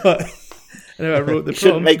question. But I know I wrote the You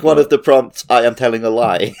shouldn't prompt. make one of the prompts. I am telling a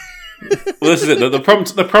lie. Well, this is it. The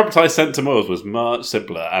prompt I sent to Moz was much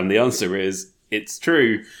simpler, and the answer is it's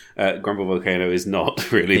true. Grumble Volcano is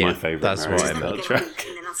not really Yeah, my favourite. that's Mario what I Kart meant. track.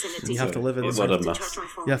 You have to live in Well that. done, Mus.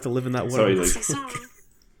 You have to live in that Sorry, world. Luke.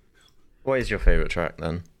 What is your favourite track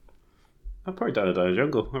then? I'm probably Dino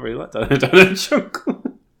Jungle. I really like Dino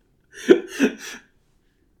Jungle.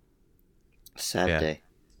 Sad Yeah. day.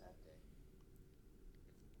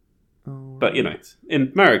 But you know,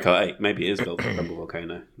 in Mario Kart 8, maybe it is Grumble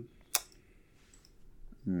Volcano.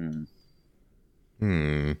 I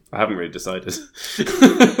haven't really decided.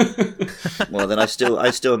 Well, then I still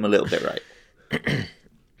am a little bit right.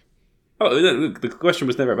 Oh, look, the question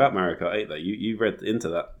was never about Mario Kart 8, though. You read into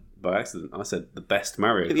that by accident. I said the best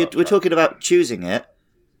Mario Kart. We're talking about choosing it,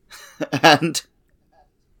 and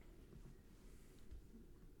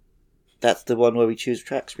that's the one where we choose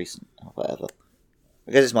tracks recent or whatever.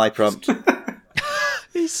 I guess it's my prompt.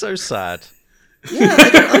 He's so sad. Yeah,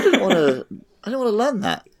 I don't want to. I don't want to learn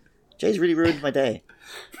that. Jay's really ruined my day.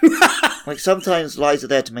 Like sometimes lies are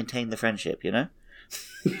there to maintain the friendship, you know.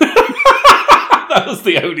 That was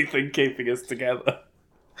the only thing keeping us together.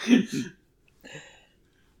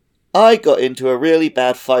 I got into a really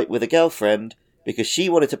bad fight with a girlfriend because she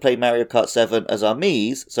wanted to play Mario Kart 7 as our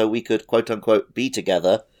Miis so we could quote-unquote be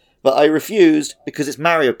together, but I refused because it's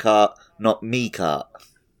Mario Kart, not Me Kart.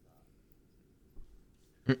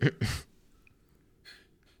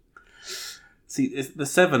 See, the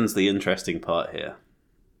 7's the interesting part here.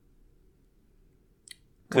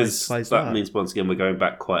 Because that means, once again, we're going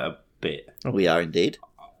back quite a bit. Okay. We are indeed.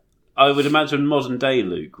 I would imagine modern day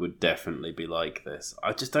Luke would definitely be like this.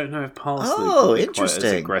 I just don't know if past Luke would be quite as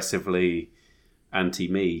aggressively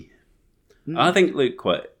anti-me. I think Luke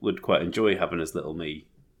would quite enjoy having his little me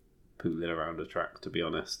pooling around a track, to be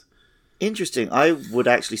honest. Interesting. I would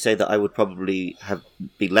actually say that I would probably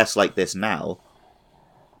be less like this now,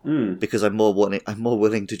 because I'm more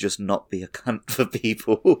willing to just not be a cunt for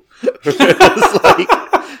people. Whereas, like,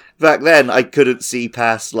 back then, I couldn't see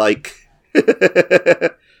past, like,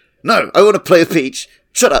 no, I want to play with Peach.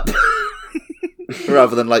 Shut up.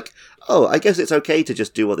 Rather than like, oh, I guess it's okay to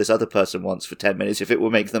just do what this other person wants for 10 minutes if it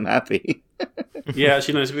will make them happy. Yeah,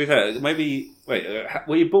 actually, no, to be fair, maybe... Wait,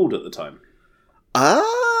 were you bored at the time?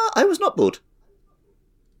 I was not bored.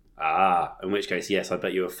 In which case, yes, I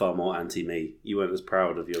bet you were far more anti-me. You weren't as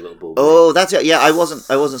proud of your little ball. Oh, that's it. Yeah, I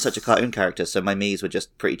wasn't such a cartoon character, so my Miis were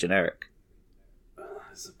just pretty generic.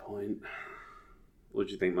 That's the point. What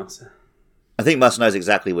do you think, Master? I think Mus knows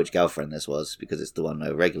exactly which girlfriend this was, because it's the one I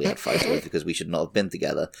regularly had fights with, because we should not have been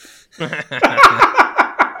together.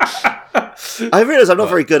 I realise I'm not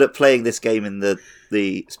very good at playing this game in the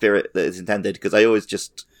spirit that is intended, because I always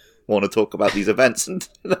just want to talk about these events, and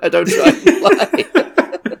I don't try and lie.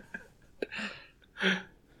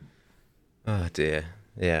 Oh dear.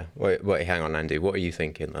 Yeah. Wait, hang on, Andy. What are you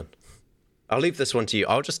thinking then? I'll leave this one to you.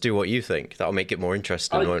 I'll just do what you think. That'll make it more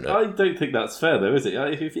interesting, won't it? I don't think that's fair, though, is it?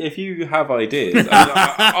 If you have ideas,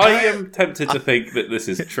 I am tempted to think that this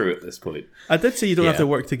is true at this point. I did say you don't have to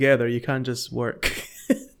work together. You can just work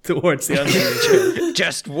towards the answer.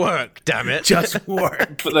 Just work, damn it. Just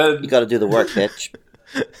work. But then You got to do the work, bitch.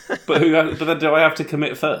 But then do I have to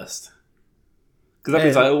commit first? Because that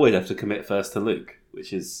means I always have to commit first to Luke,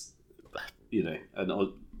 which is, an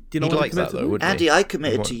odd... Do you know He'd what like that, though, wouldn't Andy, he? I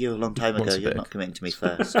committed to you a long time ago. You're not committing to me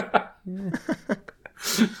first.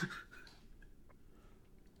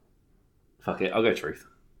 Fuck it, I'll go truth.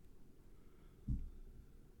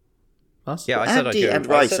 Us? Yeah, I said Andy and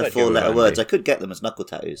Rice are 4-letter words. I could get them as knuckle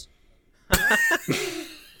tattoos.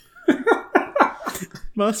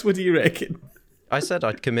 Mus, what do you reckon? I said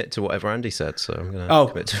I'd commit to whatever Andy said, so I'm going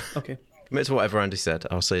to commit to whatever Andy said.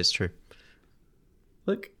 I'll say it's true.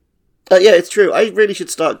 Look. Yeah, it's true. I really should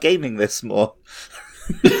start gaming this more.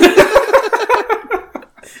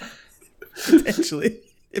 Potentially,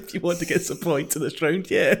 if you want to get some points in this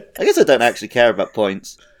round, yeah. I guess I don't actually care about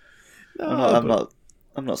points. No,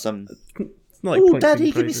 I'm not some... It's not like Ooh, points Daddy,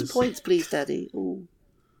 being give me prizes. some points, please, Daddy. Ooh.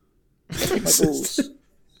 Take my balls.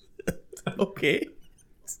 Okay.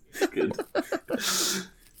 Good.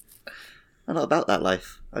 I'm not about that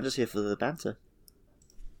life. I'm just here for the banter.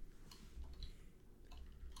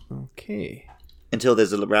 Okay. Until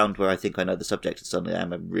there's a round where I think I know the subject and suddenly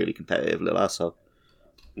I'm a really competitive little asshole.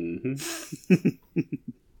 Mm-hmm.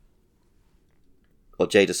 Or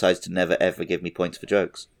Jay decides to never ever give me points for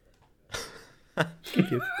jokes.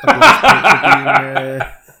 Give you a couple of points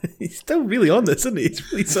for being, he's still really on this, isn't he?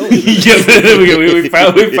 He's really solid. Yeah, there we go. We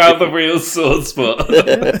found the real sore spot.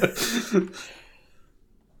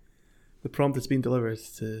 The prompt has been delivered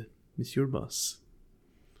to Monsieur Mus.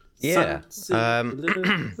 Yeah.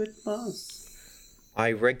 With us.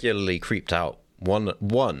 I regularly creeped out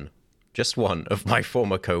just one of my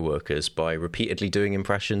former co-workers by repeatedly doing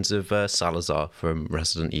impressions of Salazar from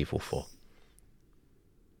Resident Evil 4.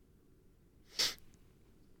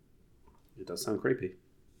 It does sound creepy.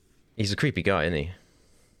 He's a creepy guy, isn't he?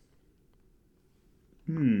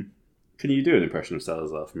 Can you do an impression of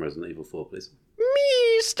Salazar from Resident Evil 4, please?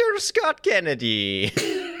 Mr. Scott Kennedy!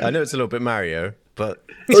 I know it's a little bit Mario, but...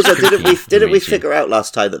 Also, didn't we figure out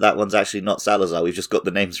last time that one's actually not Salazar? We've just got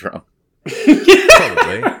the names wrong.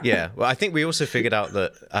 Probably, yeah. Well, I think we also figured out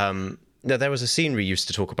that there was a scene we used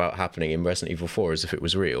to talk about happening in Resident Evil 4 as if it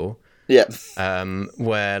was real. Yeah.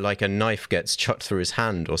 Where like a knife gets chucked through his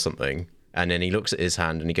hand or something, and then he looks at his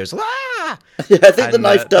hand and he goes, "Ah!" Yeah, I think the And,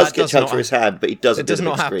 knife does that get does chucked not- through his hand, but he doesn't. It does do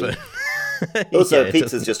not the big happen. scream. Also, Yeah, it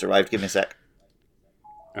pizza's doesn't. just arrived. Give me a sec.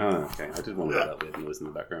 Oh, okay. I didn't wonder what that weird noise in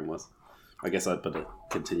the background was. I guess I'd better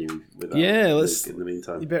continue with that. Yeah, let's- in the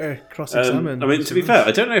meantime. You better cross-examine. I mean, to be fair,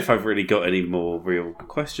 I don't know if I've really got any more real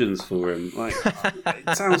questions for him. Like,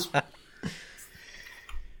 it sounds...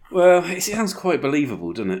 Well, it sounds quite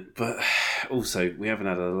believable, doesn't it? But also, we haven't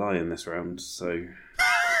had a lie in this round, so...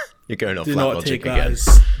 You're going off Do that not logic take that again.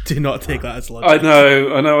 do not take that as logic.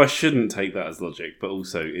 I know I shouldn't take that as logic, but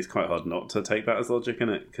also it's quite hard not to take that as logic, in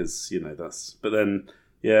it? Because, that's... But then,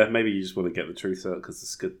 yeah, maybe you just want to get the truth out because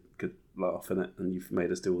it's good laugh in it, and you've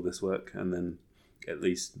made us do all this work, and then at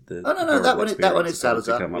least the... Oh, no, that one is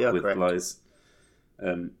Salazar. Come up Yeah, with correct. lies.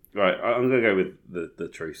 Right, I'm going to go with the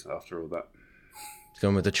truth after all that.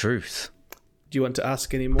 Going with the truth. Do you want to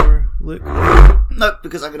ask any more, Luke? No,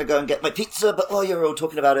 because I'm going to go and get my pizza, but while you're all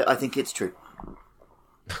talking about it, I think it's true.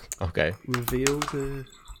 Okay. Reveal the...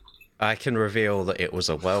 I can reveal that it was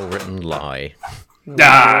a well-written lie.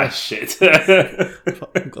 Shit.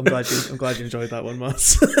 I'm glad you enjoyed that one,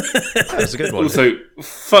 Mars. It's a good one. Also,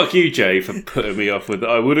 fuck you, Jay, for putting me off with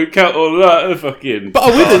I wouldn't count on that fucking... But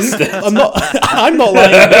I wouldn't. I'm not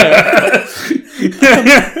lying there.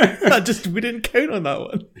 We didn't count on that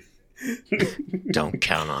one. Don't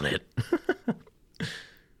count on it.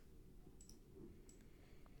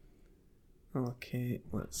 Okay,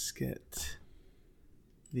 let's get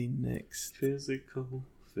the next Physical.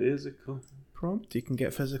 prompt. You can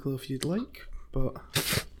get physical if you'd like, but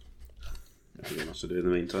Nothing much to do in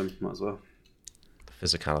the meantime, might as well.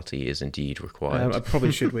 Physicality is indeed required. I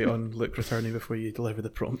probably should wait on Luke returning before you deliver the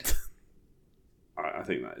prompt. I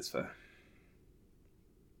think that is fair.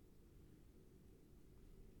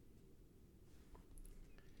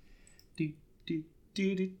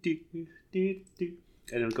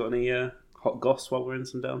 Anyone got any hot goss while we're in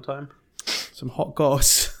some downtime? Some hot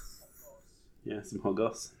goss. Yeah, some hot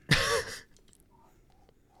goss.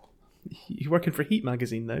 You're working for Heat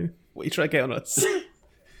magazine now. What are you trying to get on us?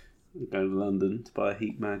 I'm going to London to buy a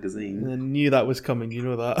Heat magazine. I knew that was coming. You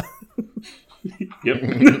know that. Yep.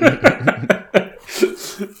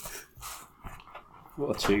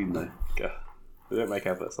 What a tune, though. God. They don't make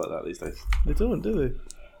adverts like that these days. They don't, do they?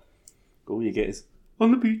 All you get is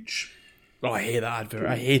on the beach. Oh, I hate that advert.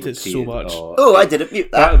 I hate it so much. Oh, I didn't mute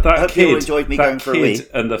that. I hope you all enjoyed me going for a wee.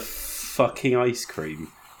 And the fucking ice cream.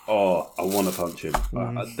 Oh, I want to punch him.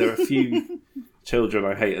 There are a few children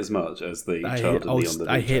I hate as much as the child in the on the beach.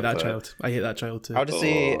 I hate that advert. child. I hate that child too. How does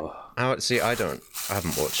he? I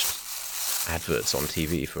haven't watched adverts on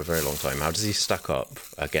TV for a very long time. How does he stack up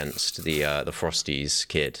against the Frosties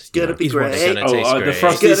kid? It's gonna be He's great. one- Gonna taste The great.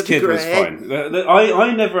 Frosties be kid was great. fine.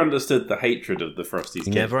 I never understood the hatred of the Frosties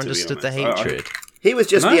kid. Never to be understood the honest. hatred. He was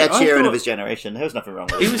just No, the Ed I Sheeran thought- of his generation. There was nothing wrong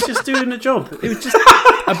with He it. was just doing a job. It was just,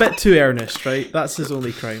 a bit too earnest, right? That's his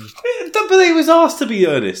only crime. but he was asked to be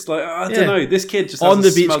earnest. Like I Yeah. don't know. This kid just On has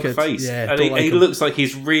the a beach smug kid. face, Yeah, and don't like he him. looks like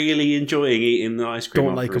he's really enjoying eating the ice cream.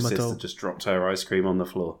 Don't after like his him at sister all. just dropped her ice cream on the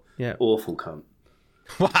floor. Yeah. Awful cunt.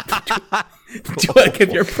 Do you want to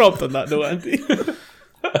give your prompt on that, no, Andy?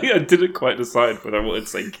 I didn't quite decide whether I wanted to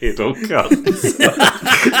say kid or cunt.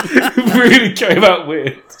 So really came out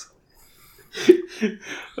weird.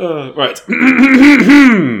 Right.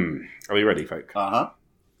 Are we ready, folk? Uh-huh.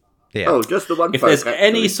 Yeah. Oh, just the one If folk, there's actually.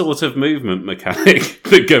 any sort of movement mechanic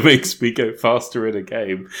that makes me go faster in a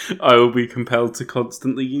game, I will be compelled to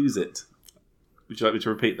constantly use it. Would you like me to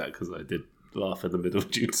repeat that? Because I did laugh in the middle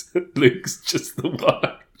due to Luke's just the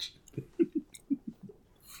one.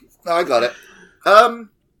 No, I got it.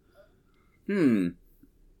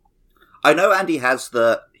 I know Andy has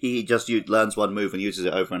he just learns one move and uses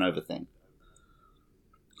it over and over thing.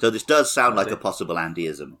 So this does sound like a possible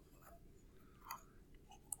Andyism.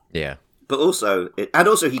 Yeah. But also,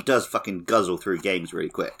 he does fucking guzzle through games really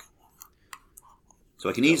quick. So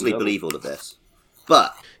I can easily believe all of this.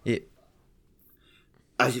 But Yeah.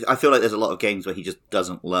 I feel like there's a lot of games where he just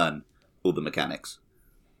doesn't learn all the mechanics.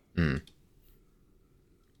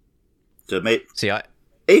 So See,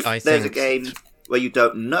 if I there's a think- game where you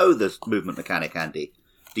don't know the movement mechanic, Andy,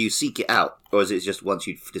 do you seek it out? Or is it just once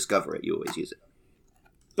you discover it, you always use it?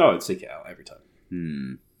 No, I'd seek it out every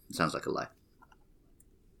time. Sounds like a lie.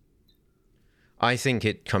 I think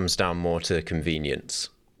it comes down more to convenience.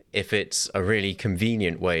 If it's a really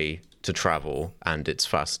convenient way to travel and it's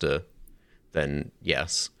faster, then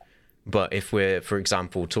yes. But if we're, for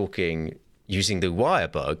example, using the wire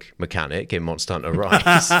bug mechanic in Monster Hunter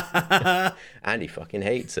Rise, and he fucking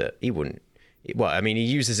hates it. He wouldn't. Well, I mean, he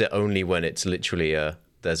uses it only when it's literally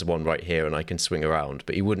there's one right here and I can swing around.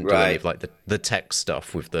 But he wouldn't do any of like the tech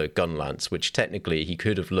stuff with the gun lance, which technically he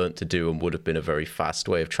could have learnt to do and would have been a very fast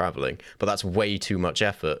way of traveling. But that's way too much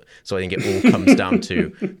effort. So I think it all comes down to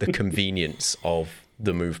the convenience of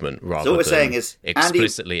the movement rather what we're than saying is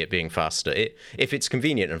explicitly it being faster. If it's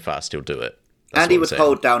convenient and fast, he'll do it. That's Andy what I'm would saying.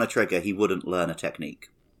 hold down a trigger, he wouldn't learn a technique.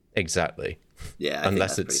 Exactly. Yeah, I think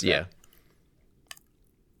Unless that's it's pretty fair.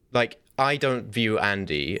 Like I don't view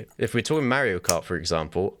Andy. If we're talking Mario Kart, for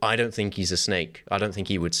example, I don't think he's a snake. I don't think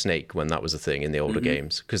he would snake when that was a thing in the older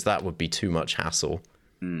games, because that would be too much hassle.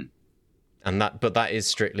 But that is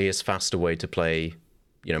strictly a faster way to play,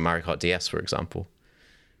 Mario Kart DS, for example.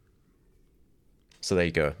 So there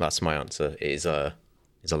you go. That's my answer. It is a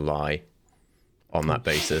lie on that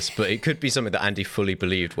basis, but it could be something that Andy fully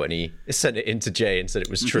believed when he sent it into Jay and said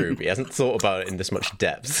it was true, but he hasn't thought about it in this much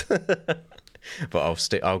depth. But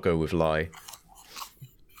I'll go with lie.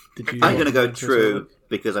 I'm going to go true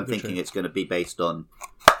because I'm thinking it's going to be based on,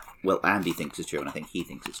 well, Andy thinks it's true, and I think he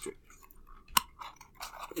thinks it's true.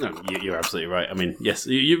 No, you're absolutely right. I mean, yes.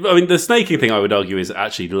 The snaking thing, I would argue, is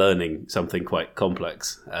actually learning something quite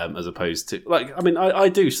complex, as opposed to I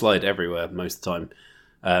do slide everywhere most of the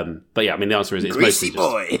time. But yeah, the answer is it's Greasy mostly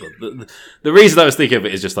boy. just the reason I was thinking of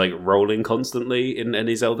it is just like rolling constantly in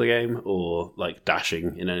any Zelda game, or like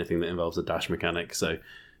dashing in anything that involves a dash mechanic. So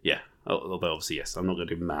yeah, although obviously yes, I'm not going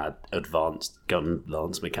to do mad advanced gun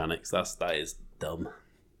lance mechanics. That is dumb.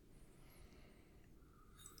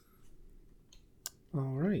 All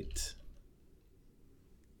right.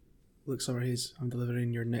 Luke Summerhays, I'm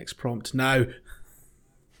delivering your next prompt now.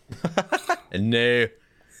 No.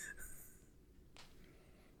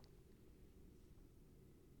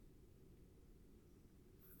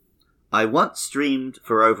 I once streamed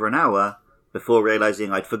for over an hour before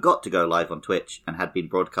realising I'd forgot to go live on Twitch and had been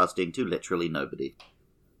broadcasting to literally nobody.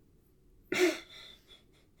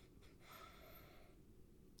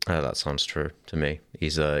 That sounds true to me.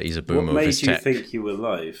 He's a boomer. What of his made you tech. think you were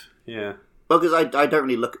live? Yeah. Well, because I don't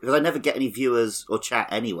really look, because I never get any viewers or chat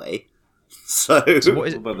anyway. So What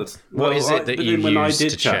is it that you when I use did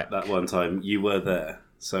to chat check? that one time, you were there.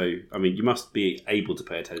 So you must be able to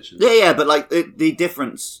pay attention. yeah, but like the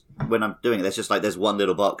difference when I'm doing it, there's one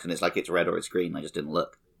little box and it's like it's red or it's green. I just didn't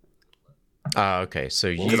look Ah, okay.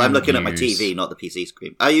 So because I'm looking at my TV, not the PC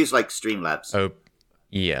screen. I use like Streamlabs. Oh,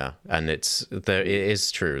 yeah, and it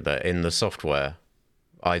is true that in the software,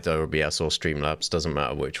 either OBS or Streamlabs, doesn't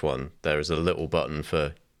matter which one, there is a little button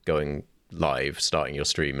for going live, starting your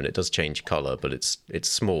stream, and it does change color, but it's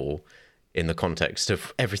small in the context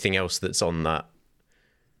of everything else that's on that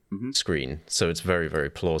screen. So it's very, very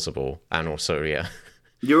plausible, and also, yeah.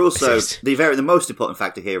 You're also the most important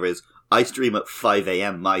factor here is I stream at 5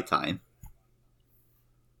 a.m. my time,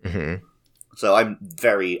 so I'm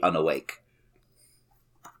very unawake.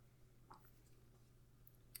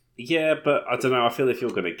 Yeah, but I don't know. I feel if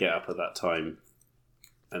you're going to get up at that time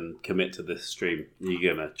and commit to this stream,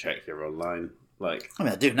 you're going to check you're online. Like,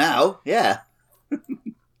 I do now. Yeah.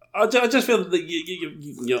 I just feel that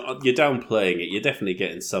you're downplaying it. You're definitely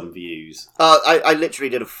getting some views. I literally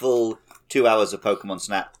did a full 2 hours of Pokemon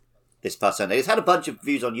Snap this past Sunday. It's had a bunch of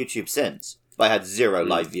views on YouTube since, but I had 0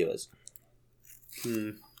 live viewers.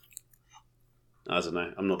 I don't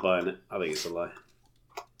know. I'm not buying it. I think it's a lie.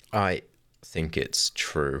 I think it's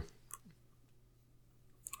true.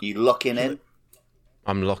 You locking in?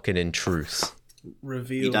 I'm locking in truth.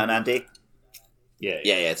 Reveal. You done, Andy? Yeah.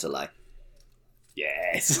 Yeah, it's a lie.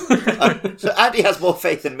 Yes. So Andy has more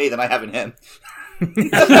faith in me than I have in him.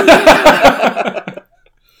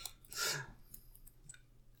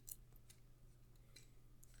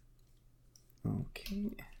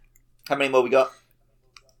 Okay. How many more we got?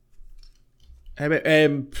 How about,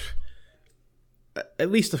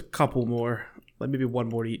 at least a couple more. Like maybe one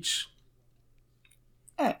more each.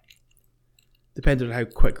 Depending on how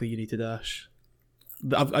quickly you need to dash.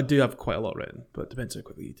 I do have quite a lot written, but it depends how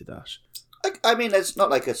quickly you need to dash. I mean, it's not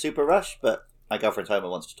like a super rush, but my girlfriend's home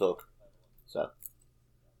and wants to talk. So.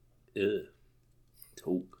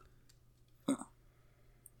 Talk.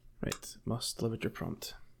 Right, must deliver your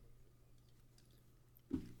prompt.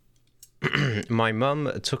 My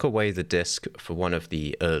mum took away the disc for one of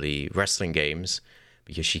the early wrestling games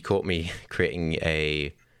because she caught me creating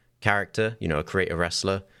a character, create a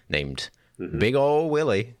wrestler named Big Ol'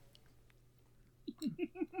 Willie.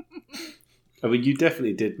 I mean, you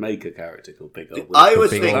definitely did make a character called Big Ol' Willie. I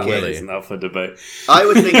was Big Ol' thinking Willie. Isn't up for debate. I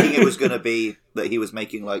was thinking it was going to be that he was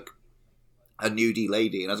making like a nudie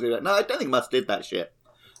lady, and I was going to be like, no, I don't think Musk did that shit.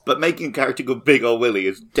 But making a character called Big Ol' Willie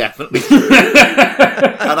is definitely true.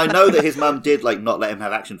 And I know that his mum did like not let him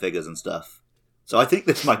have action figures and stuff, so I think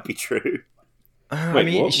this might be true. I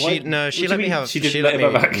mean, what? she let me have. She didn't let him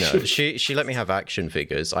have action. No, she let me have action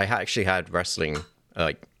figures. I actually had wrestling,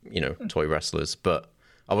 toy wrestlers, but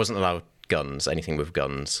I wasn't allowed guns. Anything with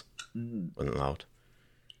guns wasn't allowed.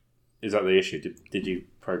 Is that the issue? Did you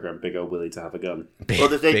program Big Ol' Willie to have a gun? Well,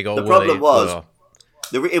 the Ol' problem Willie, was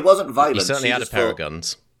it wasn't violent. he certainly She had a just pair thought- of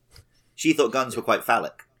guns. She thought guns were quite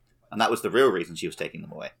phallic, and that was the real reason she was taking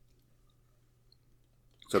them away.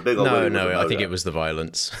 So Big Ol' Willie was a No, I think no-go. it was the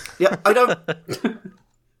violence. Yeah, I don't.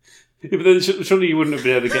 Yeah, but then surely you wouldn't have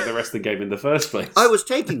been able to get the rest of the game in the first place. I was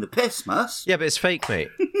taking the piss, Mas. Yeah, but it's fake, mate.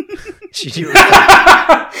 You were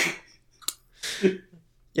fake.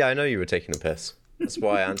 Yeah, I know you were taking a piss. That's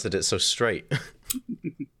why I answered it so straight.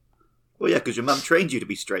 Well, yeah, because your mum trained you to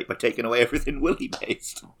be straight by taking away everything Willie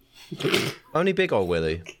based. Only Big Ol'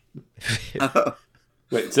 Willie.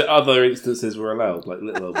 Wait, so other instances were allowed, like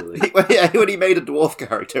Little Old Willie. Yeah, when he made a dwarf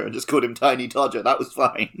character and just called him Tiny Dodger, that was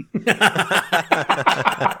fine.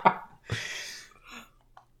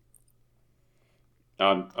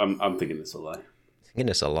 I'm thinking it's a lie. I think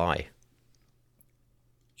it's a lie.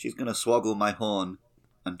 She's gonna swoggle my horn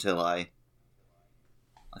until I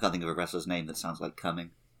can't think of a wrestler's name that sounds like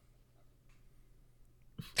coming.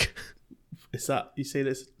 Is that, you say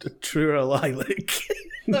that's true or a lie? Like,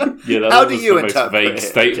 Yeah, that How do was you the most interpret vague it?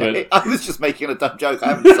 statement. Jay? I was just making a dumb joke. I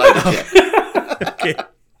haven't decided yet. okay.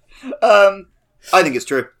 I think it's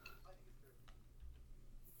true.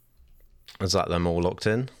 Is that them all locked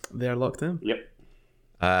in? They're locked in. Yep.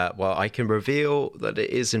 Well, I can reveal that it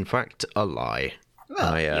is, in fact, a lie.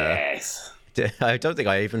 Yes. I don't think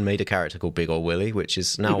I even made a character called Big Ol' Willie, which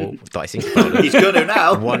is now that I think about it, He's gonna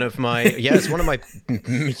now. it's one of my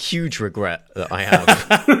huge regret that I have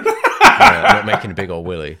not making a Big Ol'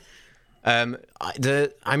 Willie.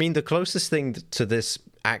 The closest thing to this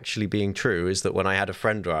actually being true is that when I had a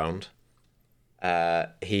friend round,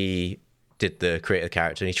 he did the create a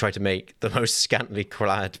character and he tried to make the most scantily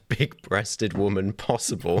clad, big-breasted woman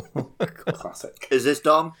possible. Classic. Is this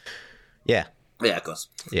Dom? Yeah. Yeah, of course.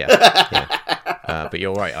 Yeah. But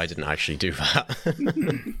you're right, I didn't actually do that.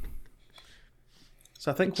 So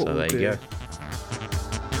I think what So we'll there you do... go.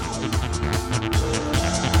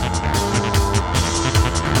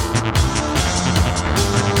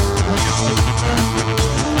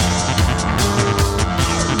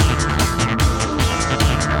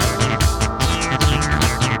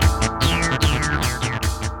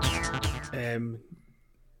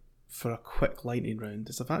 For a quick lightning round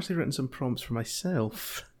is I've actually written some prompts for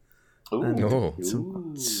myself. Ooh. And Oh.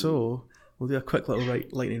 so we'll do a quick little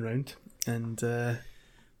lightning round, and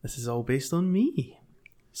this is all based on me.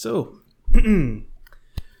 So here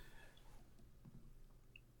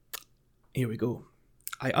we go.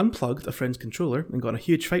 I unplugged a friend's controller and got in a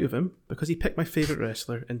huge fight with him because he picked my favourite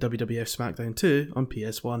wrestler in WWF SmackDown 2 on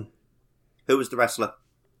PS1. Who was the wrestler?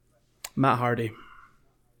 Matt Hardy.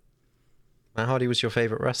 Matt Hardy was your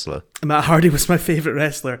favourite wrestler? Matt Hardy was my favourite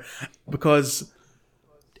wrestler because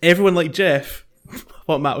everyone liked Jeff,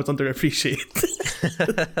 thought Matt was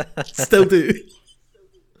underappreciated. Still do.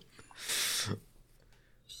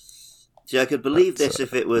 See, I could believe this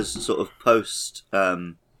if it was sort of post,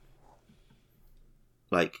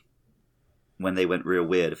 like, when they went real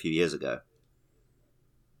weird a few years ago.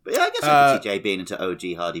 But yeah, I guess I could see Jay being into OG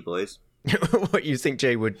Hardy Boys. What, you think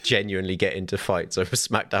Jay would genuinely get into fights over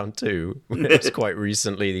SmackDown 2? It's quite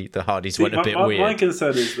recently the Hardys went a bit weird. My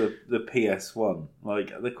concern is the PS1.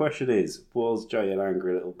 Like, the question is, was Jay an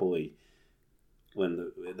angry little boy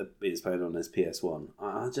when he's playing on his PS1?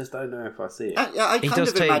 I just don't know if I see it. I He kind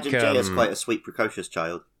does of imagine take, Jay as quite a sweet, precocious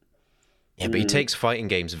child. Yeah, but he takes fighting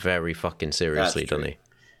games very fucking seriously, That's true. doesn't he?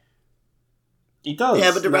 He does.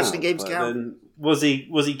 Yeah, but the now, wrestling games but count. then was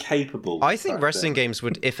he capable? I think back wrestling then? games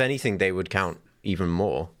would, if anything, they would count even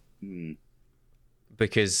more.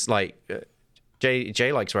 Because, like,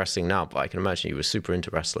 Jay likes wrestling now, but I can imagine he was super into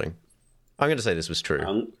wrestling. I'm going to say this was true.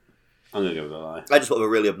 I'm going to go with a lie. I just thought of a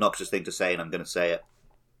really obnoxious thing to say, and I'm going to say it.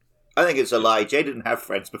 I think it's a lie. Jay didn't have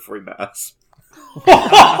friends before he met us.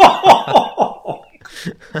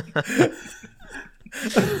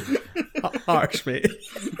 Harsh, mate.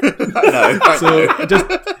 I know. So,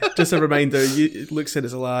 just a reminder, Luke said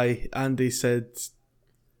it's a lie. Andy said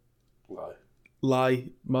Lie. lie,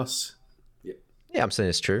 must. Yeah, I'm saying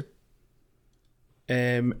it's true.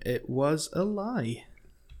 It was a lie.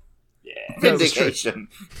 Yeah. Vindication.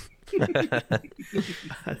 Because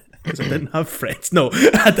I didn't have friends. No,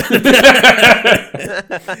 I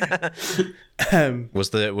didn't.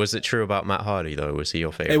 Was it true about Matt Hardy, though? Was he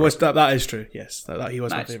your favourite? It was that is true. Yes, that he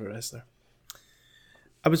was my Nice. favorite wrestler.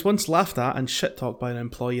 I was once laughed at and shit talked by an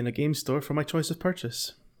employee in a game store for my choice of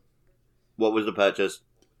purchase: What was the purchase?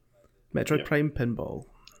 Metroid Prime Pinball.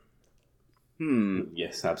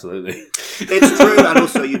 Yes, absolutely. It's true, and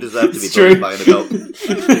also you deserve to be It's bullied true. by an adult.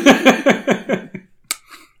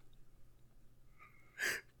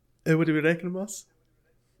 What do we reckon, Moss?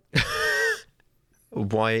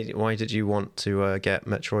 Why did you want to get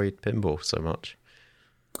Metroid Pinball so much?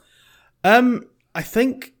 I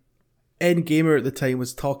think Gamer at the time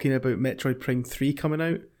was talking about Metroid Prime 3 coming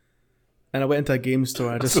out, and I went into a game store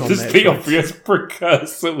and I just So saw this the Metroid. obvious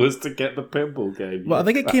precursor was to get the pinball game. Well, I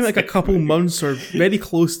think it came like a Classic. couple months or very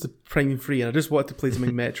close to Prime 3, and I just wanted to play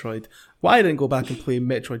something Metroid. Why I didn't go back and play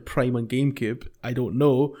Metroid Prime on GameCube, I don't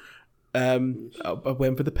know. I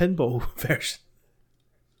went for the pinball version.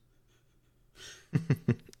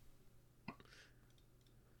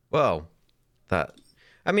 Well,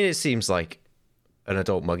 it seems like an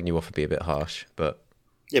adult mugging you off would be a bit harsh, but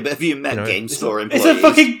Yeah, but have you met You know, Game Store It's employees? a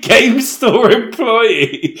fucking game store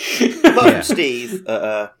employee. Apart Yeah. from Steve,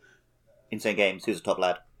 Insane Games, who's a top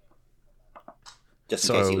lad. Just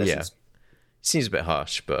in case he so yeah, listens. it seems a bit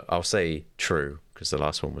harsh, but I'll say true because the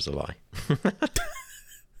last one was a lie.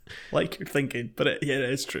 Like you're thinking, but it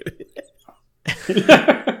is true.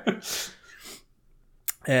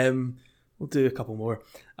 We'll do a couple more.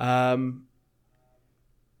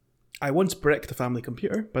 I once bricked a family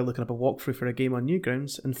computer by looking up a walkthrough for a game on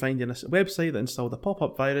Newgrounds and finding a website that installed a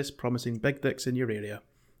pop-up virus promising big dicks in your area.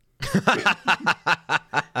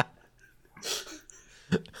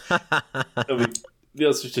 I mean, the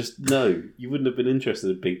answer is just no. You wouldn't have been interested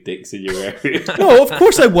in big dicks in your area. No, of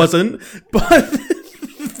course I wasn't, but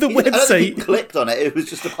the I don't think he website... clicked on it, it was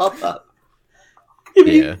just a pop-up.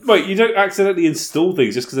 Yeah. Wait, you don't accidentally install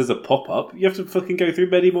things just because there's a pop-up. You have to fucking go through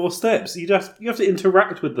many more steps. You have to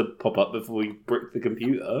interact with the pop-up before you brick the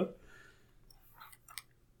computer.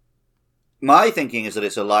 My thinking is that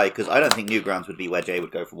it's a lie, because I don't think Newgrounds would be where Jay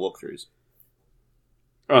would go for walkthroughs.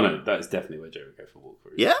 Oh no, that is definitely where Joe would go for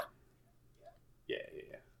walkthroughs. Yeah? Yeah.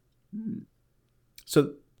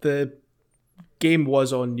 So the game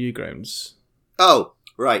was on Newgrounds. Oh,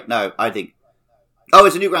 right, no, I think... Oh,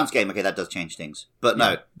 it's a Newgrounds game. Okay, that does change things. But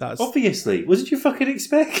no, That's Obviously. What did you fucking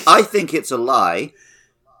expect? I think it's a lie.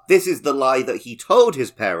 This is the lie that he told his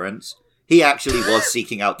parents. He actually was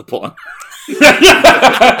seeking out the porn.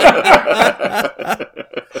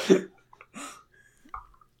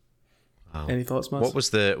 Wow. Any thoughts, Mas? What was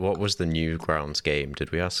the Newgrounds game?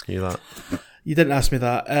 Did we ask you that? You didn't ask me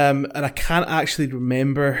that, and I can't actually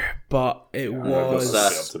remember, but it was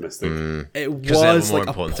That's optimistic. it Because there were was more like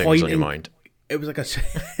a important things on your point. mind. It was like a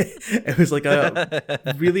it was like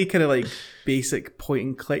a really kind of like basic point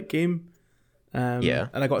and click game. Yeah.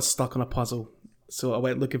 And I got stuck on a puzzle, so I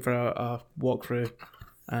went looking for a walkthrough,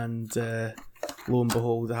 and lo and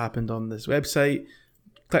behold, it happened on this website.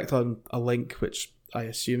 Clicked on a link, which I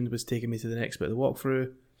assumed was taking me to the next bit of the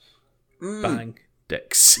walkthrough. Bang,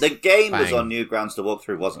 dicks. The game was Bang. on Newgrounds, the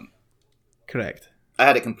walkthrough wasn't. Correct. I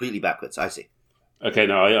had it completely backwards, I see. Okay,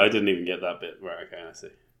 no, I didn't even get that bit. Right, okay, I see.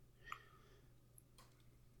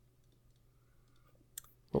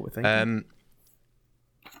 What we're thinking.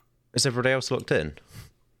 Is everybody else locked in?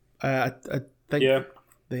 I think Yeah,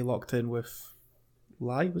 they locked in with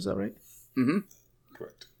Lie. Was that right?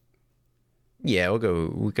 correct. Yeah, we'll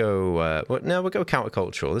go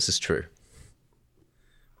countercultural. This is true.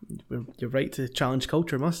 You're right to challenge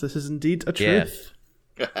culture, Mus. This is indeed a Yeah. truth.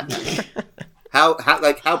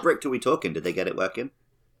 How bricked are we talking? Did they get it working?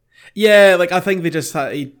 Yeah, like I think they just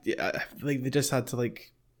had, like they just had to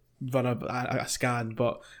like run a scan,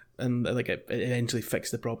 and like it eventually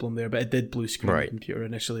fixed the problem there. But it did blue screen Right. the computer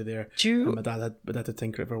initially there. Do you- And my dad had to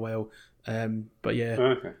tinker it for a while. But yeah,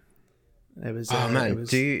 Okay. it was. Oh man, it was,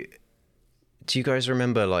 do you guys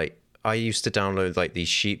remember, like, I used to download like these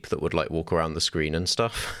sheep that would like walk around the screen and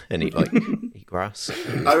stuff and eat like eat grass.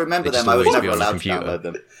 I remember They them. just I was always never be on the allowed to computer. download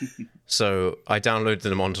them. So I downloaded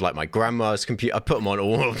them onto like my grandma's computer. I put them on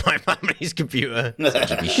all of my family's computer. So there'd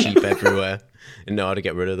just be sheep everywhere. And know how to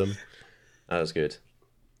get rid of them. That was good.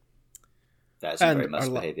 That's And very much our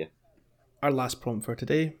behaviour. Our last prompt for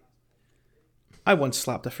today. I once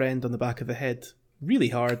slapped a friend on the back of the head really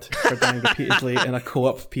hard for dying repeatedly in a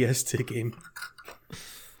co-op PS2 game.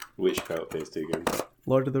 Which co-op PS2 game?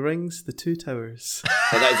 Lord of the Rings: The Two Towers.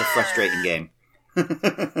 So that is a frustrating game.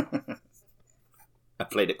 I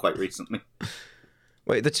played it quite recently.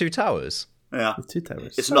 Wait, the Two Towers? Yeah. The Two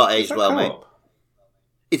Towers. It's not Is aged that well, co-op? mate.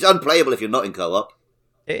 It's unplayable if you're not in co-op.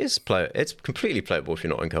 It is It's completely playable if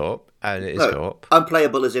you're not in co-op, and it is No, co-op.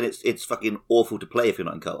 unplayable as in it's fucking awful to play if you're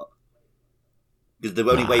not in co-op. Because the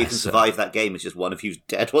only way you can so- survive that game is just one of you's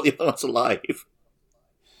dead while the other one's alive.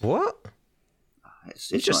 What?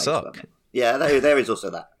 It's You just not aged well, suck. mate. Yeah, there is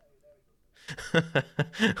also that.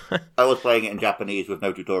 I was playing it in Japanese with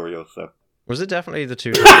no tutorial, so... Was it definitely the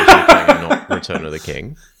Two Towers you're playing and not Return of the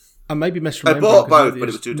King? I might be misremembering. I bought 'cause both, now but it that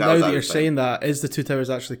was Two you're- Towers Now I that you're was playing. saying that, is the Two Towers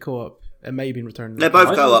actually co-op? It may have been Return. They're both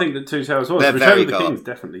I co-op. don't think that Two Towers was. They're Return very of the co-op. King's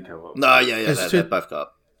definitely co-op. No, yeah, It's they're two- both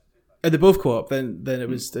co-op. Are they both co-op? Then it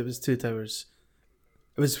was Two Towers.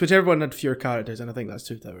 It was whichever one had fewer characters, and I think that's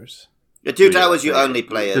Two Towers. The Two Yeah, Towers you yeah. only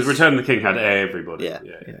play as... Because Return of the King had everybody. Yeah.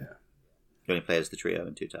 Yeah. You only play as the trio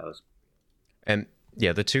in Two Towers.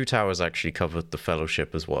 Yeah, the Two Towers actually covered the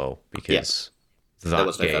Fellowship as well, because There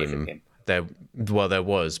was no Fellowship game. there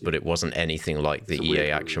was, but it wasn't anything like the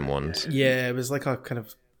EA Action ones. Yeah, it was like a kind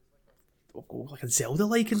of like a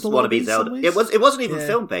Zelda-like in the Wannabe Zelda. It wasn't even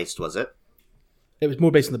film based, was it? It was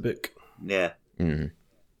more based on the book. Yeah. Mm-hmm.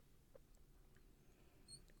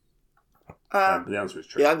 But the answer is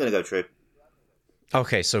true. Yeah, I'm going to go true.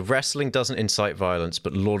 Okay, so wrestling doesn't incite violence,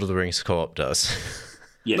 but Lord of the Rings co-op does.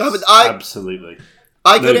 Yes, No, but absolutely.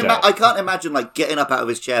 I doubt. can't imagine like getting up out of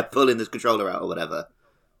his chair, pulling this controller out or whatever.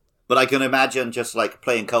 But I can imagine just like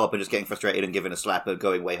playing co-op and just getting frustrated and giving a slap and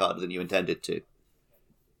going way harder than you intended to.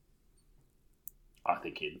 I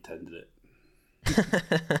think he intended it.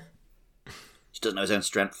 Just doesn't know his own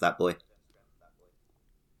strength, that boy.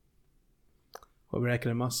 What we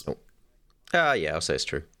reckon, Mus? Yeah, I'll say it's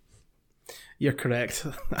true. You're correct.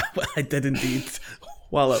 I did indeed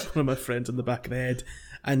wall up one of my friends in the back of the head,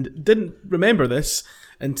 and didn't remember this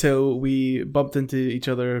until we bumped into each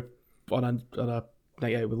other on a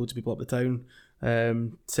night out with loads of people up the town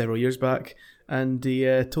several years back, and he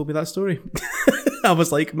told me that story. I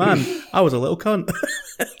was like, man, I was a little cunt.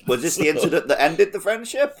 Was this the incident that ended the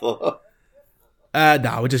friendship? Or?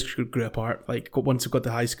 No, we just grew apart. Like, once we got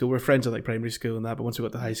to high school, we were friends at like primary school and that, but once we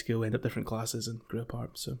got to high school, we ended up different classes and grew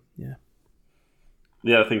apart. So, yeah.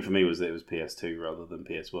 The other thing for me was that it was PS2 rather than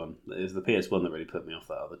PS1. It was the PS1 that really put me off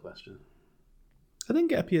that other question. I didn't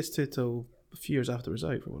get a PS2 till a few years after it was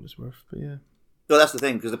out, for what it's worth, but yeah. Well, that's the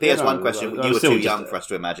thing, because the PS1 question, you were too young for us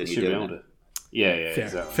to imagine you doing it. Yeah,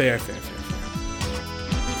 Fair, exactly. Fair.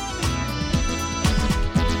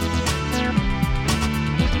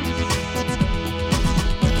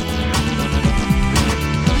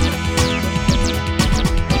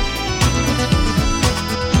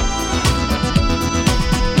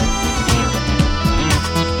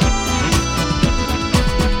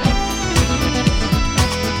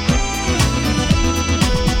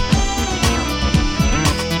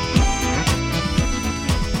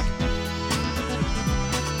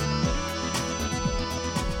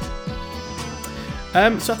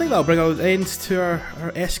 So I think that'll bring an end to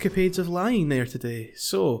our escapades of lying there today.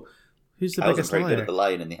 So, who's the biggest very liar? good at the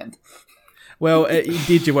lying in the end. Well,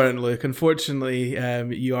 indeed you weren't, Luke. Unfortunately,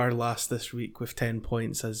 you are last this week with 10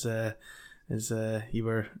 points as you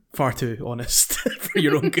were far too honest for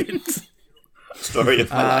your own good. Story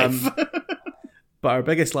of my life. But our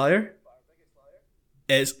biggest liar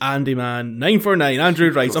is Andy Man 949.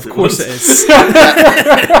 Andrew Rice, of course it is.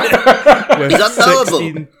 He's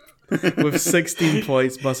unknowable. With 16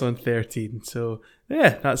 points, Mus on 13. So,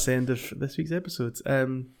 yeah, that's the end of this week's episode.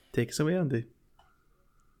 Take us away, Andy.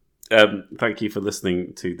 Thank you for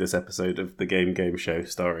listening to this episode of the Game Show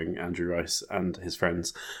starring Andrew Rice and his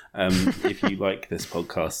friends. If you like this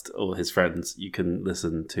podcast or his friends, you can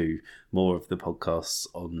listen to more of the podcasts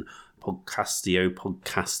on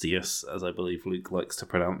Podcastius, as I believe Luke likes to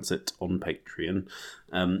pronounce it, on Patreon.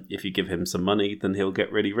 If you give him some money, then he'll get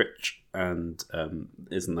really rich. And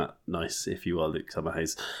isn't that nice if you are Luke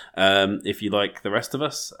Summerhays? If you like the rest of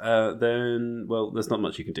us, then, well, there's not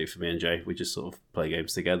much you can do for me and Jay. We just sort of play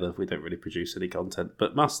games together. We don't really produce any content.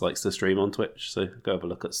 But Mus likes to stream on Twitch, so go have a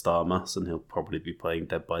look at Star Mus, and he'll probably be playing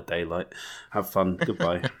Dead by Daylight. Have fun.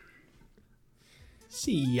 Goodbye.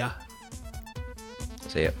 See ya.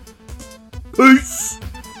 See ya. Peace!